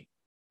only.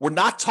 We're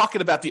not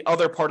talking about the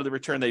other part of the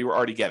return that you were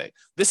already getting.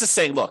 This is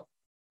saying, look,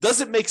 does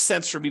it make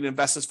sense for me to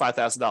invest this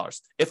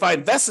 $5,000? If I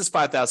invest this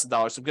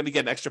 $5,000, I'm going to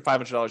get an extra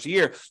 $500 a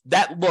year.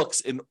 That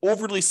looks an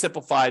overly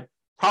simplified,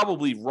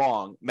 probably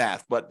wrong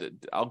math, but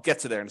I'll get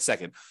to there in a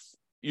second.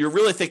 You're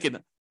really thinking,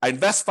 I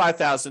invest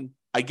 $5,000,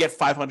 I get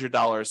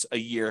 $500 a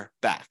year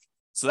back.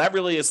 So that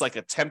really is like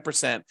a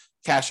 10%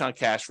 cash on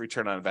cash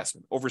return on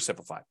investment,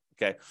 oversimplified.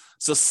 Okay.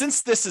 So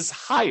since this is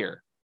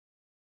higher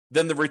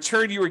than the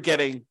return you were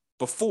getting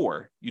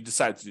before you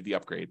decided to do the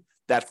upgrade,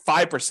 that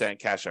 5%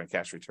 cash on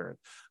cash return,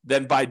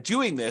 then by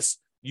doing this,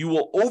 you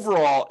will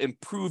overall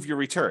improve your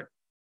return.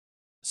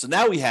 So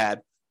now we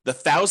had the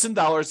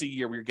 $1,000 a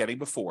year we were getting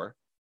before,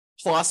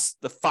 plus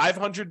the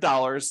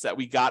 $500 that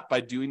we got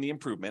by doing the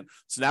improvement.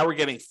 So now we're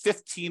getting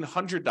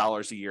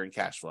 $1,500 a year in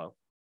cash flow.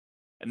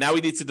 And now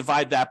we need to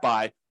divide that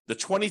by the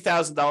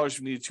 $20,000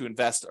 we needed to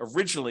invest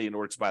originally in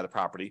order to buy the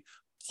property,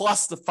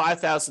 plus the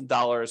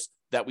 $5,000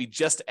 that we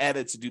just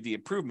added to do the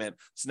improvement.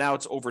 So now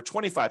it's over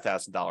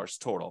 $25,000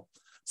 total.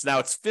 So now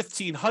it's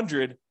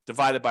 $1,500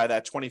 divided by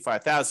that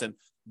 $25,000.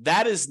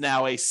 That is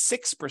now a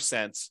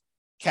 6%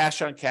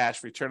 cash on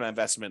cash return on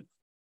investment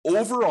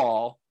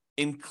overall,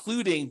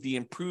 including the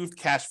improved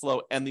cash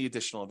flow and the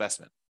additional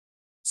investment.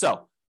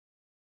 So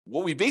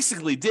what we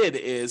basically did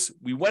is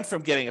we went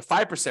from getting a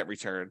 5%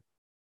 return.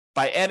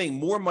 By adding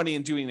more money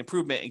and doing an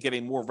improvement and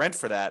getting more rent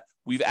for that,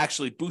 we've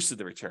actually boosted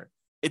the return.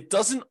 It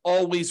doesn't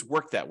always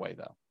work that way,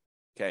 though.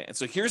 Okay, and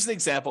so here's an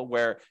example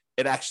where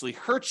it actually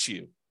hurts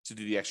you to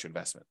do the extra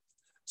investment.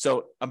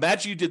 So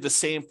imagine you did the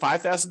same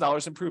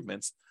 $5,000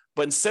 improvements,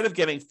 but instead of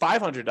getting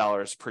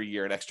 $500 per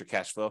year in extra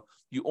cash flow,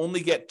 you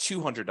only get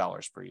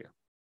 $200 per year.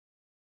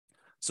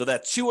 So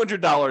that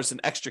 $200 in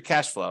extra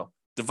cash flow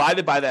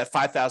divided by that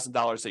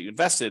 $5,000 that you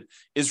invested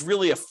is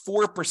really a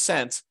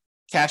 4%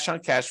 cash on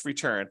cash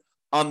return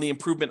on the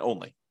improvement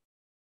only.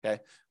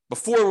 Okay.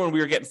 Before, when we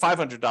were getting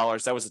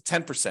 $500, that was a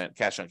 10%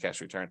 cash on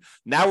cash return.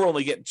 Now we're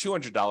only getting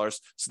 $200.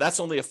 So that's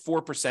only a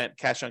 4%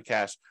 cash on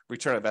cash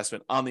return on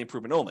investment on the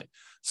improvement only.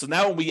 So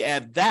now when we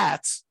add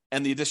that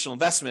and the additional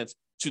investment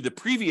to the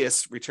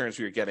previous returns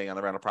we were getting on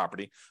the rental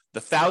property,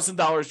 the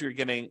 $1,000 we were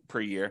getting per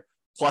year,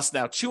 plus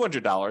now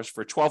 $200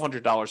 for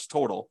 $1,200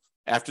 total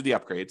after the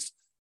upgrades,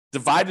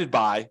 divided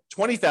by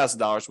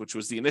 $20,000, which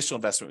was the initial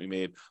investment we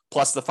made,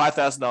 plus the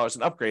 $5,000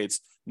 in upgrades.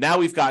 Now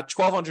we've got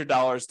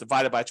 $1,200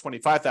 divided by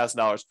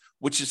 $25,000,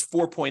 which is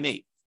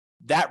 4.8.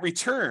 That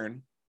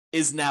return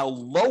is now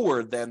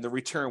lower than the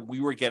return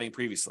we were getting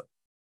previously.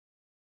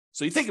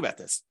 So you think about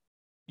this.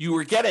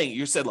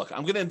 You said, look,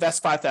 I'm going to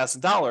invest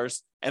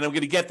 $5,000 and I'm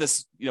going to get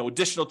this,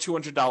 additional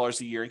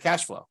 $200 a year in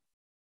cash flow.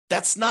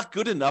 That's not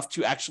good enough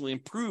to actually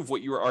improve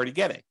what you were already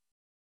getting.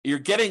 You're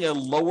getting a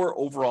lower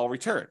overall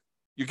return.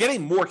 You're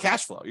getting more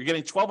cash flow. You're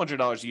getting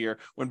 $1,200 a year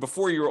when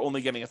before you were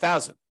only getting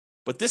 $1,000.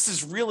 But this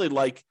is really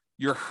like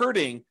you're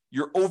hurting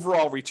your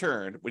overall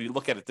return when you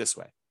look at it this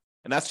way.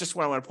 And that's just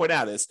what I want to point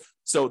out is,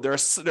 so there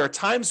are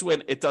times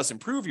when it does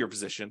improve your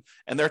position,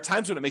 and there are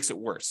times when it makes it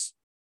worse.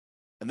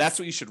 And that's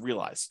what you should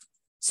realize.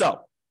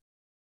 So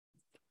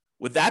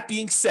with that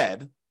being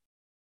said,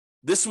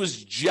 this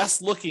was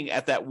just looking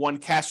at that one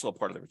cash flow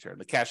part of the return,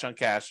 the cash on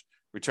cash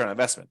return on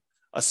investment,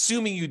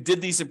 assuming you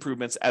did these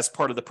improvements as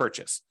part of the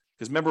purchase.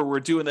 Because remember, we're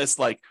doing this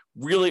like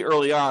really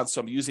early on, so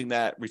I'm using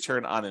that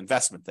return on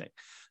investment thing.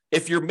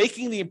 If you're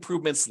making the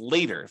improvements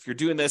later, if you're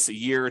doing this a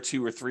year or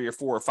 2 or 3 or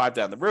 4 or 5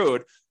 down the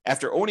road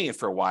after owning it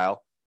for a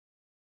while,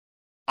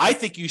 I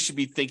think you should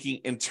be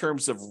thinking in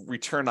terms of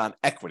return on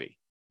equity,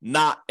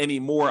 not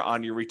anymore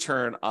on your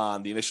return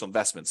on the initial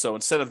investment. So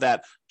instead of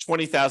that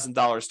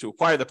 $20,000 to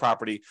acquire the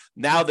property,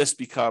 now this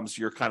becomes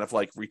your kind of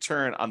like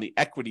return on the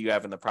equity you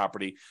have in the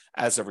property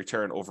as a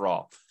return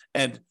overall.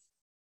 And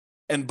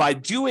by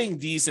doing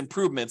these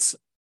improvements,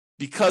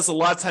 because a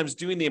lot of times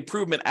doing the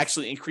improvement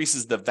actually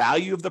increases the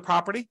value of the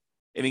property,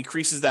 it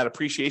increases that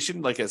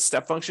appreciation like a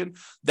step function,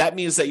 that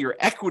means that your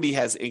equity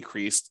has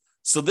increased.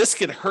 So this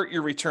could hurt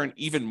your return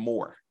even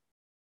more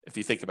if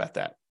you think about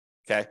that.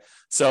 Okay.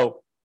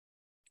 So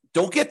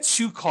don't get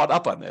too caught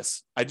up on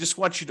this. I just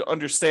want you to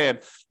understand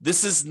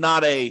this is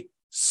not a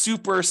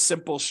super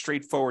simple,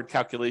 straightforward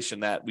calculation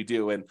that we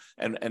do.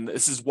 And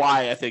this is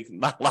why I think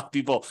not a lot of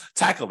people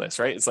tackle this,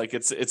 right? It's like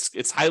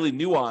it's highly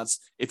nuanced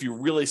if you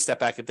really step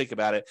back and think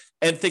about it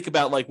and think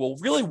about like, well,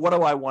 really, what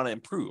do I want to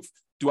improve?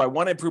 Do I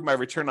want to improve my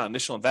return on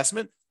initial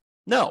investment?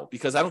 No,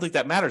 because I don't think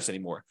that matters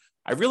anymore.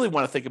 I really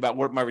want to think about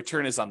what my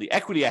return is on the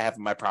equity I have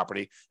in my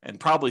property and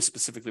probably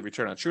specifically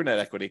return on true net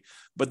equity.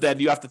 But then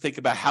you have to think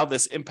about how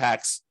this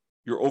impacts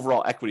your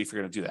overall equity if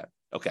you're going to do that.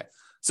 Okay.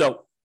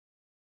 So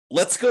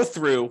let's go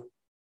through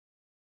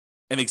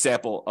an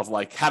example of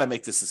like how to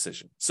make this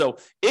decision. So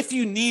if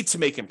you need to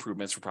make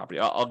improvements for property,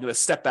 I'm going to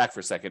step back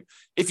for a second.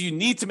 If you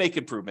need to make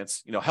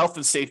improvements, health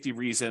and safety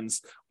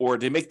reasons, or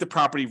to make the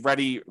property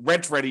ready,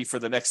 rent ready for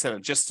the next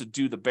tenant, just to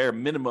do the bare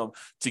minimum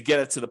to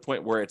get it to the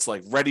point where it's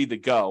like ready to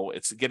go,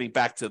 it's getting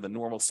back to the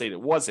normal state it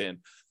was in,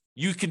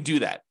 you can do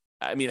that.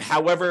 I mean,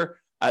 however,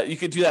 you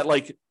can do that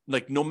like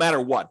no matter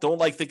what. Don't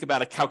like think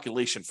about a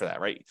calculation for that,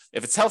 right?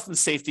 If it's health and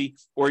safety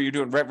or you're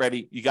doing rent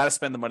ready, you got to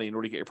spend the money in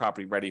order to get your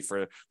property ready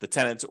for the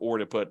tenants or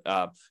to put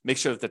make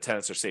sure that the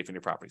tenants are safe in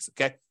your properties.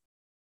 Okay.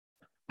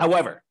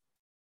 However,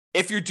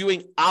 if you're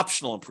doing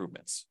optional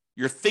improvements,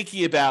 you're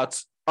thinking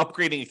about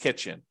upgrading a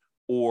kitchen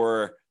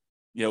or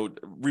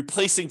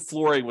replacing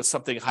flooring with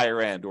something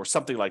higher end or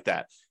something like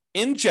that.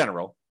 In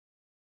general,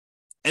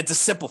 and to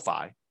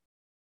simplify,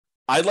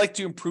 I'd like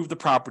to improve the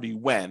property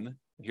when,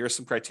 here are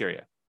some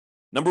criteria.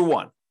 Number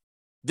one,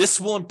 this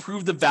will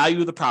improve the value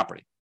of the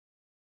property.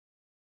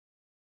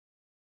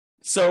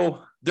 So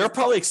there are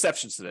probably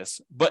exceptions to this,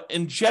 but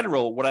in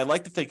general, what I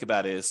like to think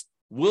about is,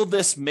 will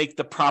this make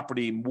the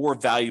property more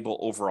valuable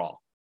overall?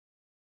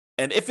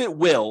 And if it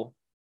will,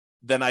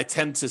 then I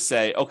tend to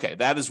say, okay,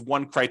 that is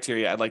one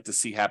criteria I'd like to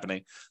see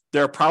happening.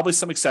 There are probably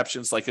some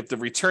exceptions, like if the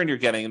return you're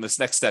getting in this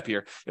next step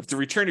here, if the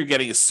return you're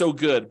getting is so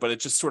good, but it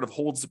just sort of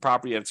holds the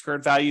property at its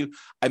current value,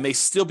 I may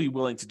still be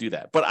willing to do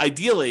that. But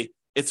ideally,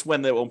 it's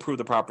when they will improve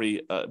the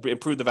property,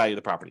 improve the value of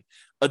the property.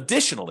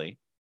 Additionally,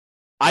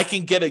 I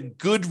can get a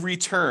good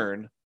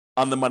return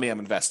on the money I'm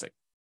investing.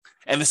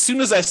 And as soon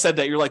as I said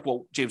that, you're like,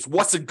 well, James,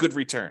 what's a good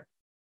return?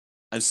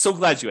 I'm so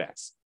glad you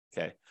asked.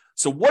 Okay.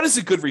 So what is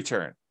a good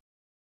return?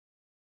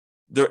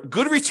 The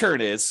good return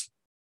is,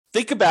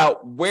 think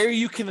about where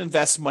you can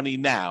invest money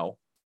now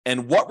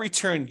and what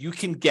return you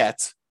can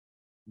get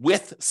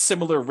with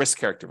similar risk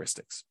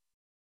characteristics.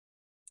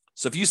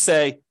 So if you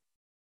say,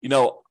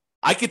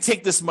 I could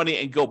take this money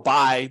and go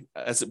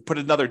put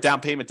another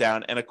down payment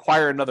down and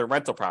acquire another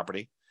rental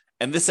property,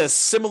 and this has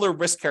similar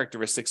risk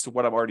characteristics to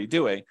what I'm already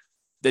doing,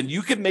 then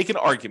you could make an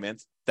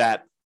argument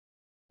that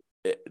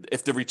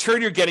if the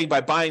return you're getting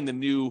by buying the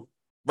new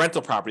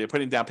rental property and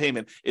putting down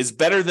payment is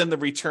better than the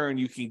return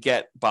you can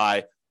get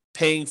by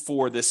paying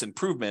for this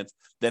improvement,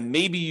 then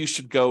maybe you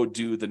should go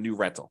do the new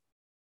rental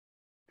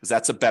because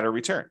that's a better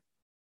return.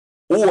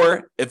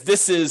 Or if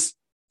this is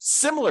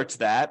similar to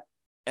that,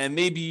 and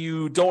maybe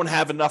you don't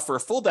have enough for a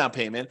full down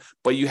payment,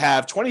 but you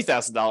have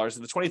 $20,000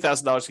 and the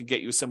 $20,000 can get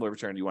you a similar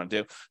return you want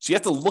to do. So you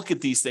have to look at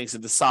these things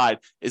and decide,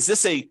 is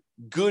this a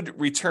good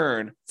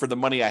return for the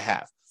money I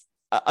have?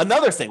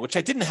 Another thing, which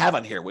I didn't have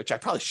on here, which I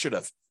probably should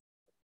have,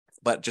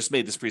 but just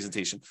made this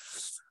presentation.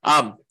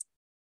 I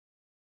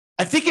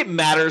think it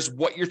matters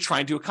what you're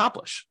trying to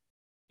accomplish.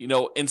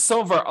 In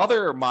some of our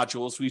other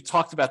modules, we've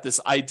talked about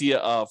this idea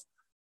of,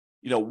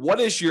 what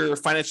is your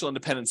financial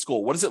independence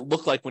goal? What does it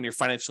look like when you're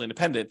financially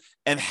independent?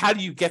 And how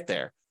do you get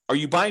there? Are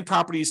you buying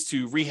properties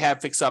to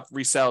rehab, fix up,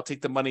 resell,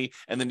 take the money,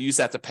 and then use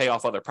that to pay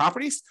off other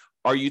properties?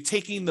 Are you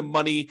taking the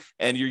money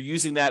and you're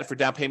using that for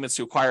down payments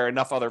to acquire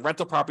enough other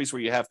rental properties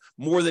where you have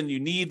more than you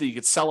need that you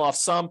could sell off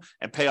some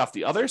and pay off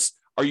the others?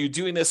 Are you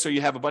doing this so you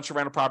have a bunch of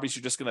rental properties,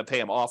 you're just going to pay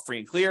them off free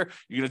and clear?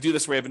 You're going to do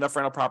this where you have enough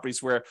rental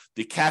properties where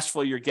the cash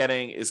flow you're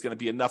getting is going to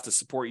be enough to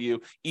support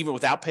you even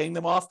without paying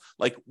them off?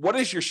 Like, what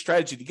is your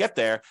strategy to get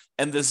there?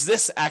 And does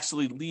this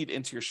actually lead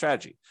into your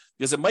strategy?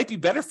 Because it might be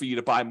better for you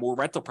to buy more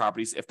rental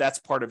properties if that's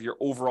part of your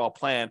overall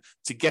plan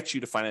to get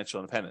you to financial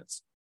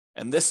independence.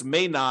 And this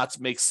may not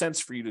make sense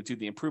for you to do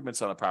the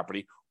improvements on the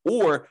property.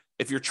 Or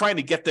if you're trying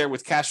to get there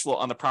with cash flow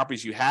on the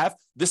properties you have,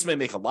 this may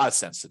make a lot of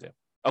sense to do.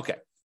 Okay,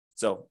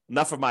 so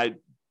enough of my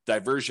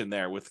diversion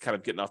there with kind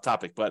of getting off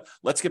topic, but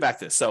let's get back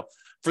to this. So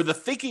for the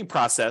thinking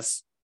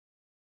process,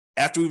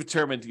 after we've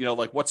determined,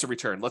 like what's a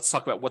return, let's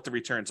talk about what the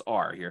returns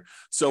are here.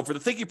 So for the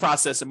thinking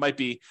process, it might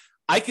be,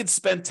 I could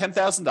spend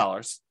 $10,000.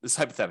 This is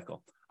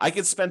hypothetical. I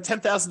could spend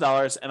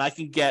 $10,000 and I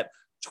can get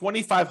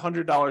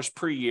 $2,500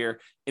 per year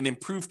in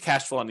improved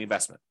cash flow on the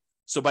investment.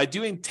 So by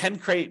doing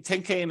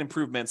 10K in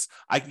improvements,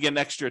 I can get an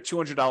extra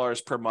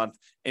 $200 per month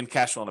in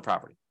cash flow on the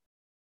property.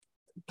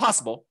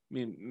 Possible. I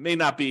mean, may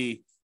not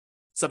be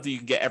something you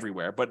can get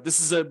everywhere, but this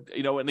is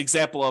an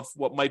example of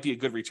what might be a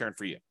good return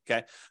for you.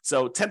 Okay.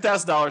 So $10,000,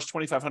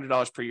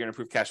 $2,500 per year in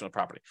improved cash flow on the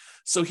property.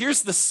 So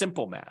here's the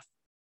simple math,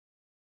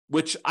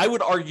 which I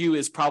would argue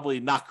is probably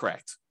not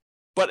correct,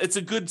 but it's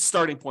a good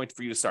starting point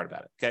for you to start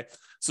about it. Okay.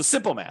 So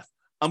simple math.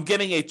 I'm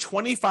getting a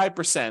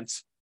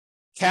 25%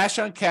 cash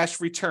on cash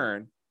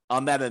return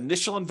on that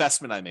initial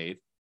investment I made.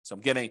 So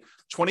I'm getting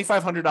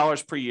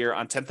 $2,500 per year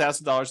on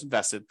 $10,000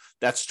 invested.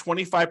 That's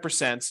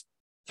 25%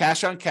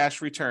 cash on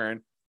cash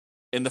return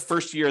in the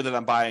first year that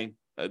I'm buying,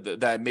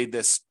 that I made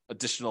this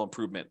additional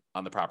improvement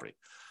on the property.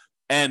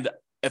 And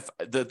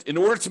in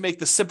order to make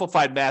the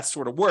simplified math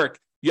sort of work,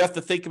 you have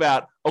to think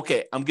about,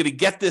 okay, I'm going to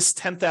get this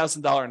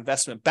 $10,000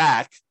 investment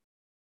back,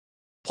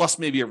 plus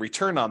maybe a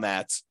return on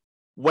that,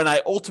 when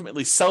I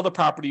ultimately sell the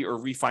property or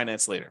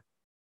refinance later.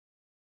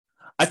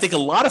 I think a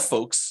lot of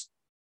folks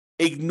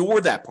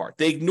ignore that part.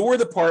 They ignore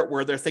the part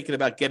where they're thinking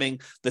about getting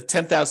the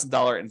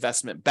 $10,000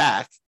 investment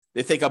back.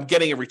 They think I'm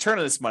getting a return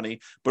on this money,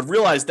 but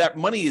realize that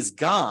money is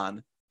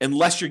gone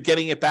unless you're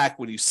getting it back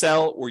when you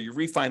sell or you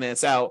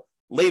refinance out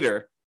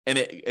later. And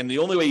the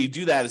only way you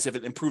do that is if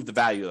it improved the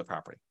value of the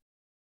property.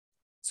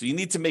 So you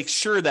need to make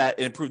sure that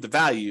it improved the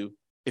value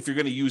if you're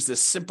going to use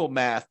this simple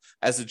math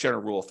as a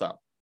general rule of thumb.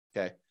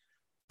 Okay.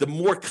 The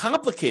more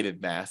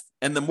complicated math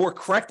and the more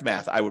correct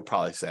math, I would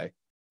probably say,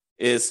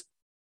 is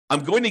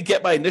I'm going to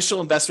get my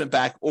initial investment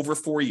back over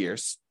 4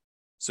 years.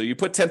 So you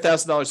put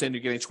 $10,000 in,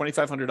 you're getting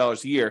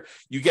 $2,500 a year.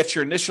 You get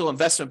your initial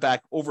investment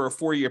back over a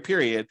 4-year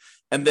period.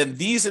 And then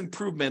these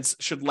improvements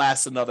should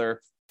last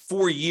another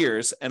 4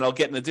 years. And I'll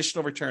get an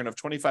additional return of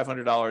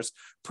 $2,500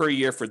 per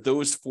year for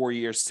those 4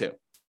 years too.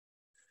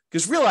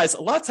 Because realize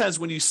a lot of times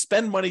when you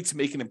spend money to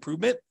make an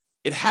improvement,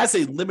 it has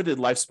a limited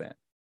lifespan.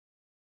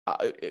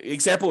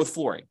 Example with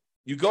flooring.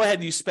 You go ahead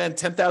and you spend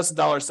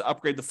 $10,000 to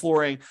upgrade the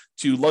flooring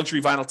to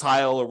luxury vinyl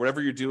tile or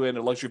whatever you're doing,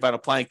 a luxury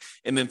vinyl plank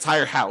in the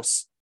entire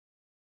house.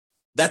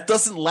 That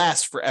doesn't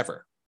last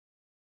forever,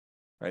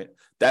 right?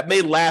 That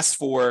may last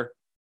for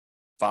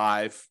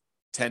 5,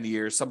 10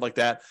 years, something like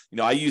that.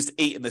 I used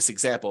 8 in this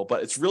example,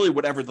 but it's really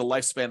whatever the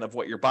lifespan of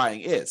what you're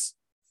buying is.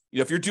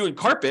 If you're doing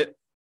carpet,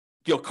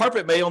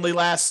 carpet may only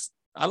last,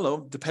 I don't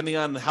know, depending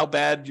on how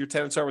bad your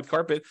tenants are with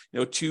carpet,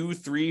 2,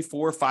 3,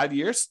 4, 5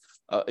 years,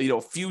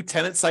 a few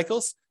tenant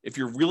cycles. If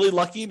you're really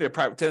lucky, the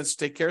private tenants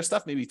take care of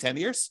stuff, maybe 10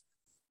 years.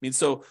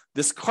 So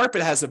this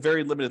carpet has a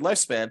very limited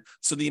lifespan.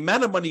 So the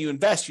amount of money you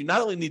invest, you not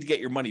only need to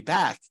get your money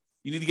back,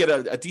 you need to get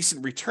a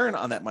decent return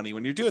on that money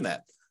when you're doing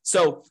that.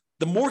 So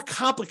the more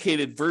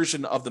complicated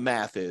version of the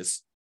math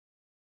is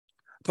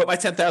put my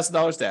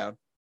 $10,000 down.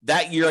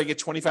 That year I get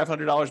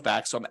 $2,500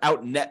 back. So I'm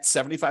out net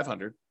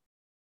 $7,500.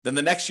 Then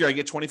the next year I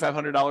get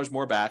 $2,500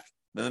 more back.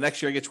 Then the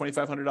next year I get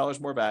 $2,500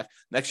 more back.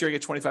 Next year I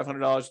get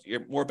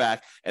 $2,500 more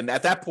back. And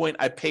at that point,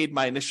 I paid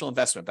my initial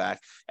investment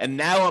back. And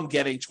now I'm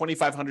getting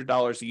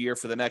 $2,500 a year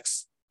for the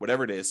next,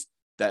 whatever it is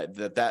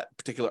that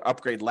particular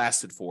upgrade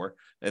lasted for,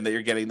 and that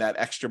you're getting that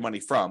extra money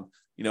from,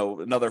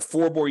 another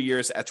 4 more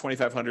years at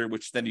 $2,500,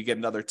 which then you get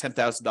another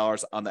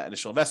 $10,000 on that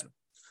initial investment.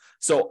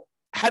 So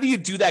how do you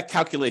do that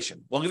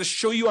calculation? Well, I'm going to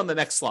show you on the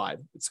next slide.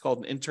 It's called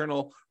an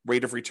internal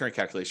rate of return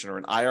calculation, or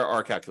an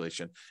IRR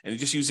calculation. And you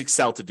just use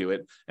Excel to do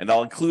it. And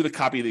I'll include a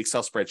copy of the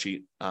Excel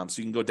spreadsheet so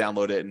you can go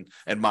download it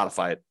and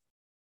modify it.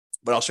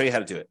 But I'll show you how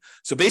to do it.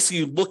 So basically,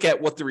 you look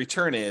at what the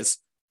return is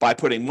by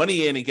putting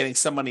money in and getting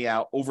some money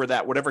out over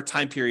that, whatever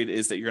time period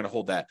is that you're going to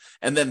hold that.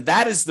 And then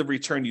that is the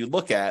return you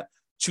look at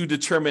to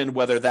determine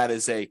whether that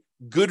is a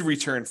good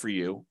return for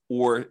you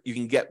or you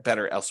can get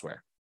better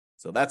elsewhere.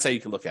 So that's how you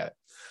can look at it.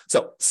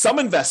 So some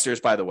investors,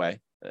 by the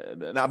way,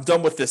 and I'm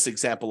done with this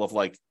example of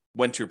like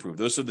when to approve.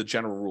 Those are the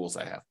general rules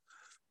I have.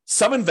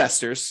 Some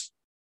investors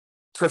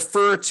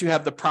prefer to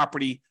have the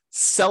property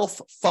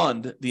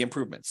self-fund the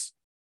improvements.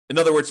 In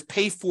other words,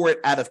 pay for it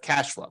out of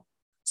cash flow.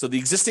 So the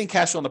existing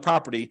cash flow on the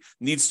property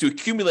needs to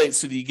accumulate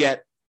so that you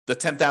get the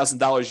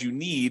 $10,000 you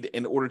need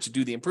in order to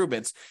do the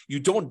improvements. You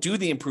don't do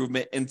the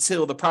improvement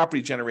until the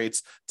property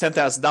generates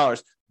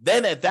 $10,000.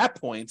 Then at that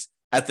point,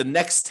 at the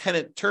next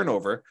tenant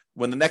turnover,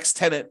 when the next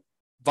tenant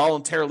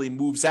voluntarily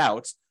moves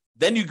out,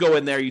 then you go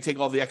in there, you take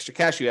all the extra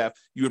cash you have,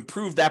 you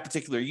improve that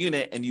particular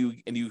unit, and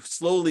you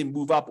slowly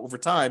move up over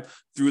time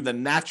through the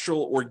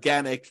natural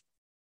organic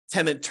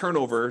tenant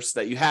turnovers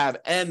that you have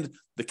and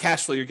the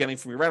cash flow you're getting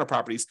from your rental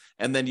properties,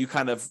 and then you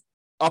kind of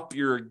up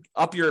your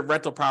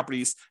rental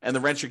properties and the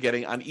rent you're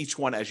getting on each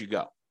one as you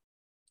go.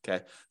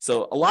 Okay,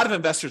 so a lot of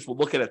investors will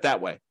look at it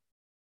that way.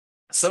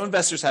 Some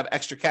investors have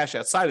extra cash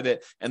outside of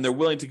it, and they're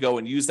willing to go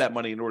and use that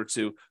money in order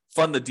to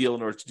fund the deal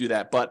in order to do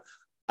that. But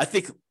I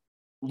think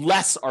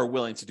less are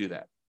willing to do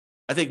that.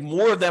 I think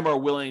more of them are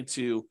willing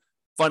to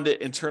fund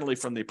it internally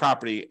from the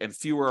property, and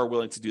fewer are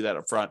willing to do that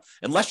up front.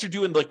 Unless you're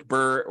doing like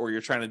BRRRR or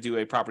you're trying to do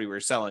a property where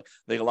you're selling,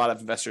 I think a lot of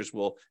investors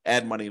will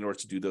add money in order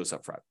to do those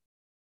up front.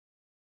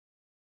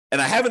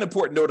 And I have an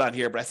important note on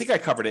here, but I think I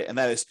covered it, and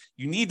that is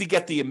you need to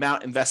get the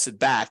amount invested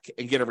back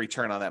and get a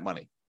return on that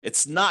money.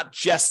 It's not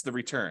just the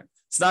return.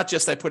 It's not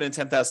just I put in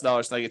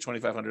 $10,000 and I get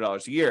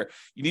 $2,500 a year.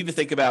 You need to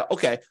think about,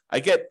 okay, I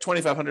get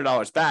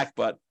 $2,500 back,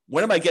 but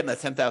when am I getting that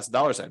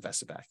 $10,000 I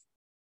invested back?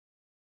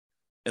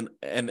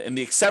 And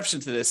the exception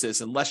to this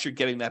is unless you're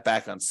getting that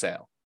back on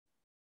sale.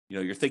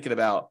 You're thinking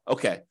about,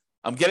 okay,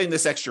 I'm getting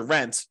this extra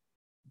rent,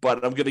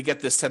 but I'm going to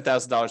get this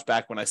 $10,000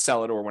 back when I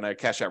sell it or when I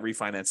cash out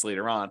refinance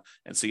later on.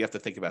 And so you have to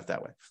think about it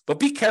that way. But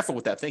be careful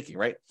with that thinking,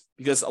 right?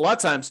 Because a lot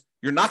of times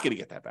you're not going to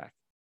get that back,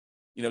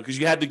 because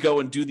you had to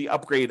go and do the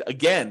upgrade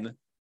again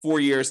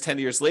 4 years, 10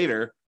 years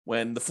later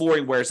when the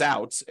flooring wears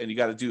out and you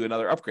got to do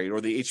another upgrade,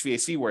 or the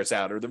HVAC wears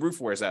out, or the roof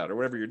wears out, or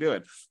whatever you're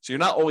doing. So you're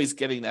not always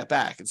getting that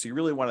back. And so you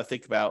really want to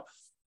think about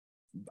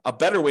a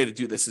better way to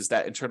do this is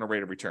that internal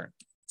rate of return.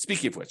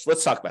 Speaking of which,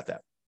 let's talk about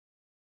that.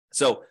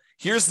 So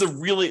here's to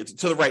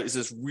the right is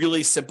this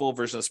really simple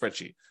version of the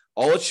spreadsheet.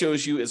 All it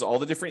shows you is all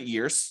the different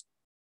years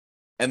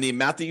and the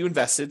amount that you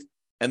invested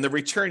and the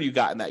return you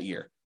got in that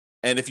year.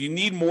 And if you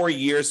need more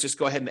years, just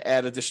go ahead and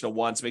add additional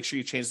ones. Make sure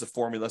you change the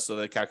formula so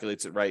that it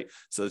calculates it right.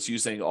 So it's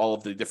using all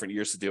of the different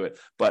years to do it.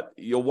 But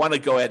you'll want to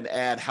go ahead and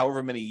add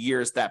however many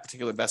years that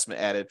particular investment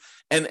added.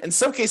 And in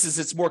some cases,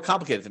 it's more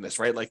complicated than this,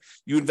 right? Like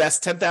you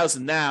invest $10,000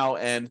 now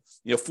and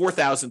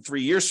 $4,000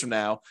 3 years from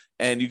now,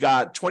 and you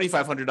got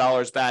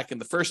 $2,500 back in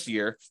the first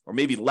year, or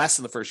maybe less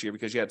in the first year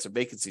because you had some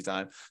vacancy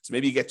time. So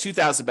maybe you get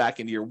 $2,000 back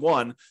in year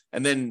one,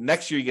 and then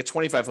next year you get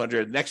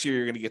 $2,500. Next year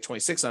you're going to get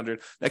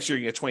 $2,600. Next year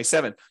you get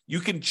 $2,700. You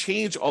can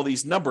change all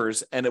these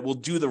numbers, and it will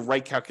do the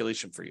right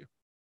calculation for you.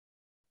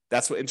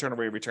 That's what internal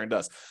rate of return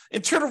does.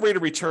 Internal rate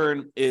of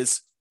return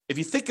is, if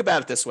you think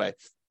about it this way,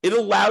 it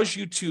allows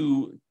you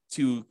to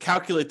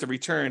calculate the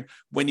return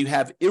when you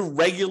have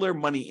irregular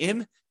money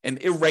in and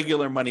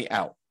irregular money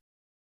out.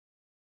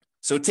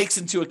 So it takes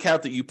into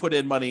account that you put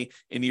in money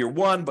in year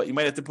one, but you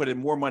might have to put in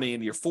more money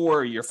in year 4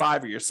 or year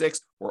 5 or year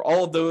 6 or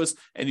all of those.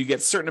 And you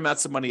get certain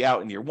amounts of money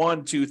out in year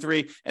 1, 2,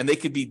 3, and they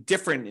could be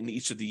different in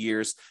each of the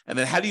years. And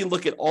then how do you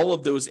look at all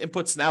of those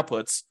inputs and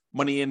outputs,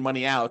 money in,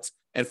 money out,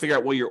 and figure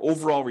out what your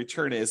overall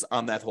return is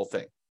on that whole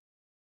thing?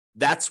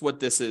 That's what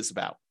this is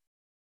about.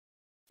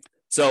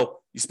 So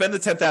you spend the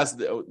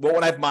 $10,000.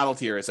 What I've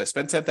modeled here is I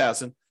spend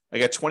 $10,000. I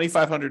got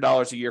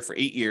 $2,500 a year for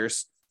 8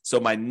 years. So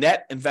my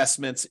net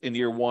investments in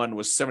year one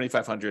was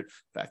 $7,500. In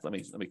fact, let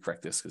me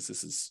correct this because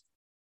this is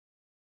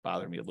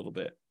bothering me a little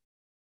bit.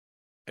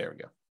 There we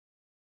go.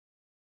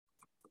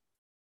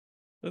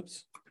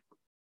 Oops.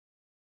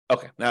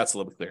 Okay, now it's a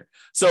little bit clearer.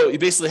 So you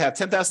basically have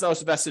 $10,000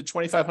 invested,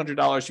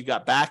 $2,500 you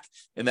got back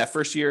in that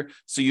first year.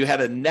 So you had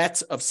a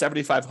net of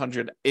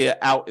 $7,500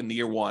 out in the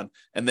year one,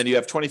 and then you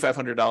have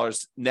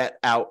 $2,500 net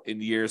out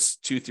in years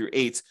 2 through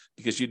 8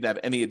 because you didn't have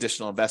any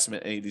additional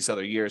investment any of these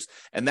other years,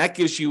 and that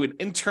gives you an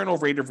internal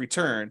rate of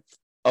return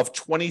of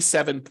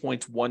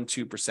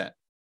 27.12%.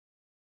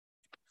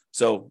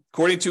 So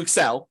according to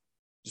Excel,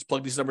 just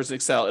plug these numbers in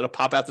Excel, it'll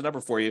pop out the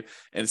number for you,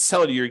 and it's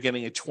telling you you're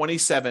getting a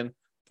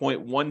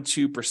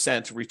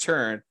 27.12%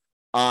 return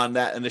on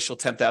that initial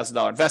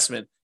 $10,000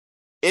 investment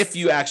if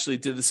you actually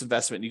did this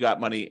investment and you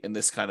got money in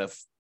this kind of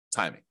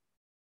timing.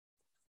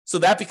 So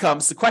that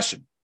becomes the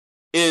question.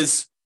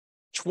 Is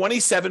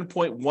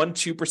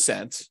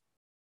 27.12%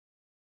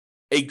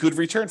 a good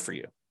return for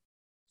you?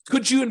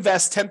 Could you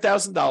invest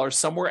 $10,000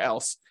 somewhere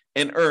else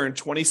and earn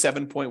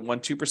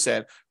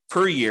 27.12%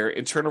 per year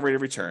internal rate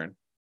of return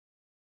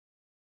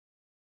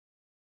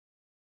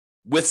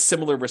with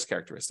similar risk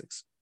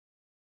characteristics?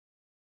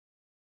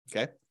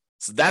 Okay,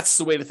 so that's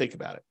the way to think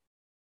about it.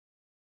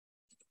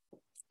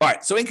 All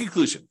right, so in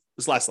conclusion,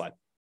 this last slide.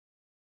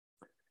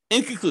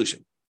 In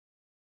conclusion,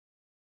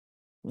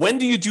 when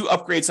do you do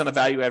upgrades on a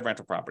value-add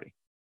rental property?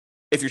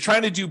 If you're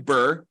trying to do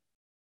BRRRR,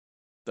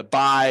 the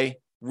buy,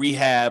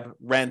 rehab,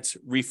 rent,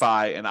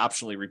 refi, and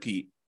optionally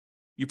repeat,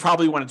 you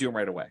probably want to do them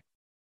right away.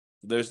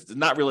 There's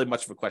not really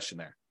much of a question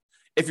there.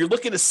 If you're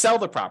looking to sell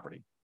the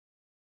property,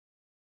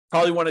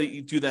 probably want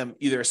to do them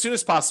either as soon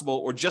as possible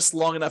or just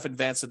long enough in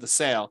advance of the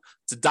sale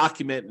to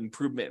document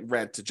improvement in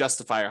rent to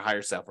justify a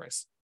higher sale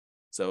price.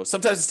 So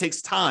sometimes it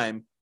takes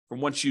time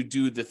from once you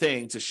do the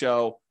thing to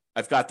show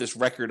I've got this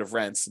record of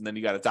rents, and then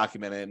you got to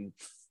document it, and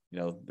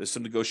there's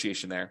some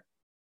negotiation there.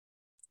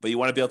 But you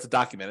want to be able to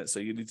document it, so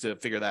you need to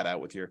figure that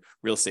out with your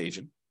real estate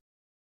agent.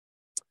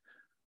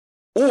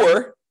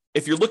 Or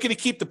if you're looking to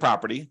keep the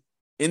property,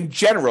 in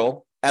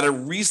general, at a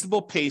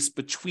reasonable pace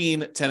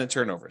between tenant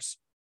turnovers.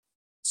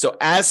 So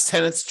as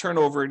tenants turn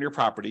over in your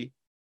property,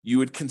 you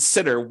would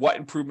consider what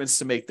improvements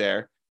to make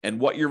there and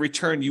what your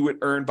return you would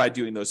earn by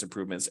doing those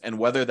improvements and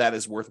whether that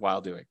is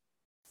worthwhile doing.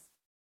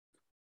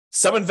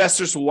 Some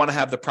investors will want to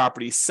have the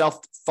property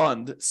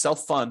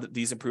self-fund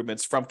these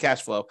improvements from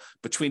cash flow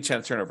between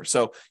tenant turnover.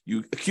 So you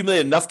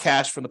accumulate enough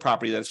cash from the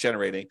property that it's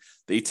generating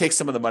that you take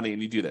some of the money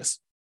and you do this.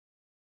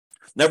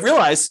 Now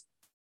realize,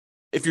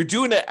 if you're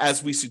doing it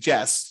as we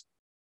suggest,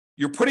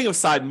 you're putting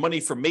aside money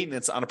for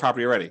maintenance on a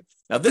property already.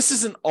 Now, this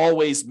isn't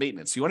always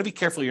maintenance. You want to be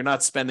careful you're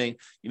not spending,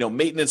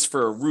 maintenance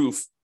for a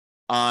roof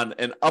on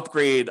an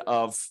upgrade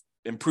of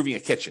improving a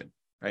kitchen,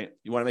 right?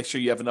 You want to make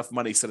sure you have enough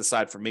money set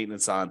aside for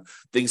maintenance on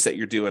things that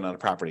you're doing on a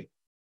property.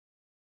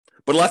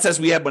 But a lot of times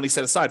we have money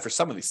set aside for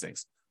some of these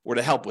things or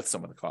to help with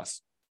some of the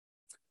costs.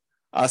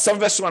 Some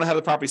investors want to have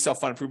the property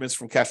self-fund improvements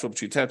from cash flow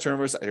between tenant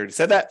turnovers. I already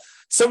said that.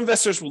 Some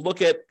investors will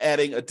look at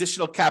adding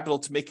additional capital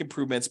to make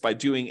improvements by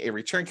doing a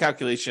return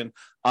calculation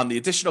on the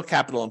additional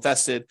capital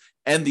invested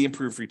and the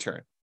improved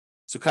return.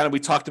 So kind of we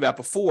talked about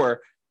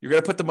before, you're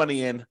going to put the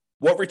money in.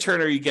 What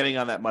return are you getting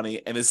on that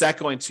money? And is that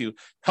going to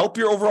help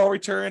your overall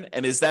return?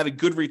 And is that a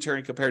good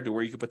return compared to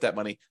where you could put that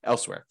money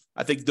elsewhere?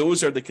 I think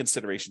those are the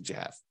considerations you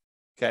have.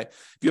 Okay.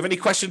 If you have any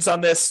questions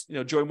on this,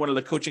 join one of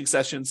the coaching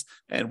sessions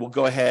and we'll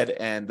go ahead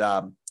and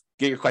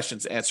get your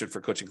questions answered for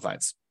coaching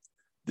clients.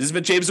 This has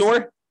been James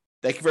Orr.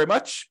 Thank you very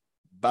much.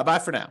 Bye-bye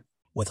for now.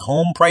 With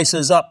home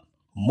prices up,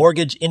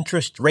 mortgage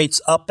interest rates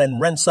up, and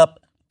rents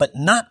up, but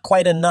not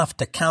quite enough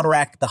to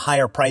counteract the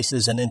higher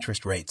prices and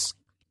interest rates.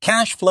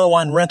 Cash flow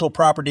on rental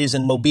properties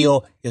in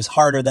Mobile is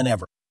harder than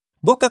ever.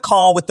 Book a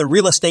call with the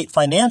Real Estate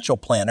Financial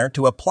Planner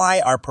to apply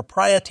our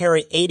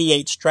proprietary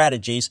 88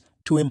 strategies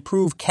to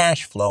improve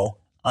cash flow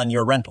on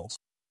your rentals.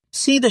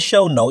 See the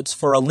show notes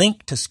for a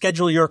link to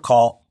schedule your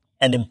call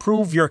and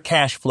improve your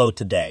cash flow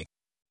today.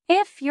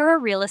 If you're a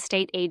real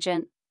estate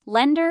agent,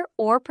 lender,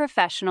 or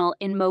professional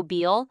in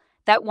Mobile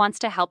that wants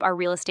to help our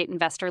real estate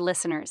investor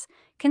listeners,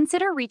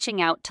 consider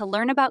reaching out to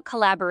learn about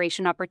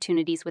collaboration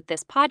opportunities with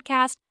this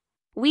podcast.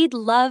 We'd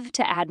love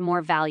to add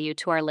more value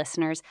to our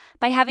listeners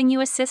by having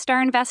you assist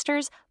our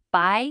investors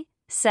buy,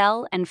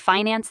 sell, and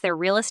finance their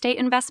real estate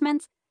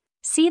investments.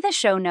 See the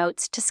show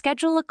notes to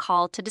schedule a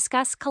call to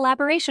discuss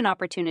collaboration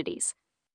opportunities.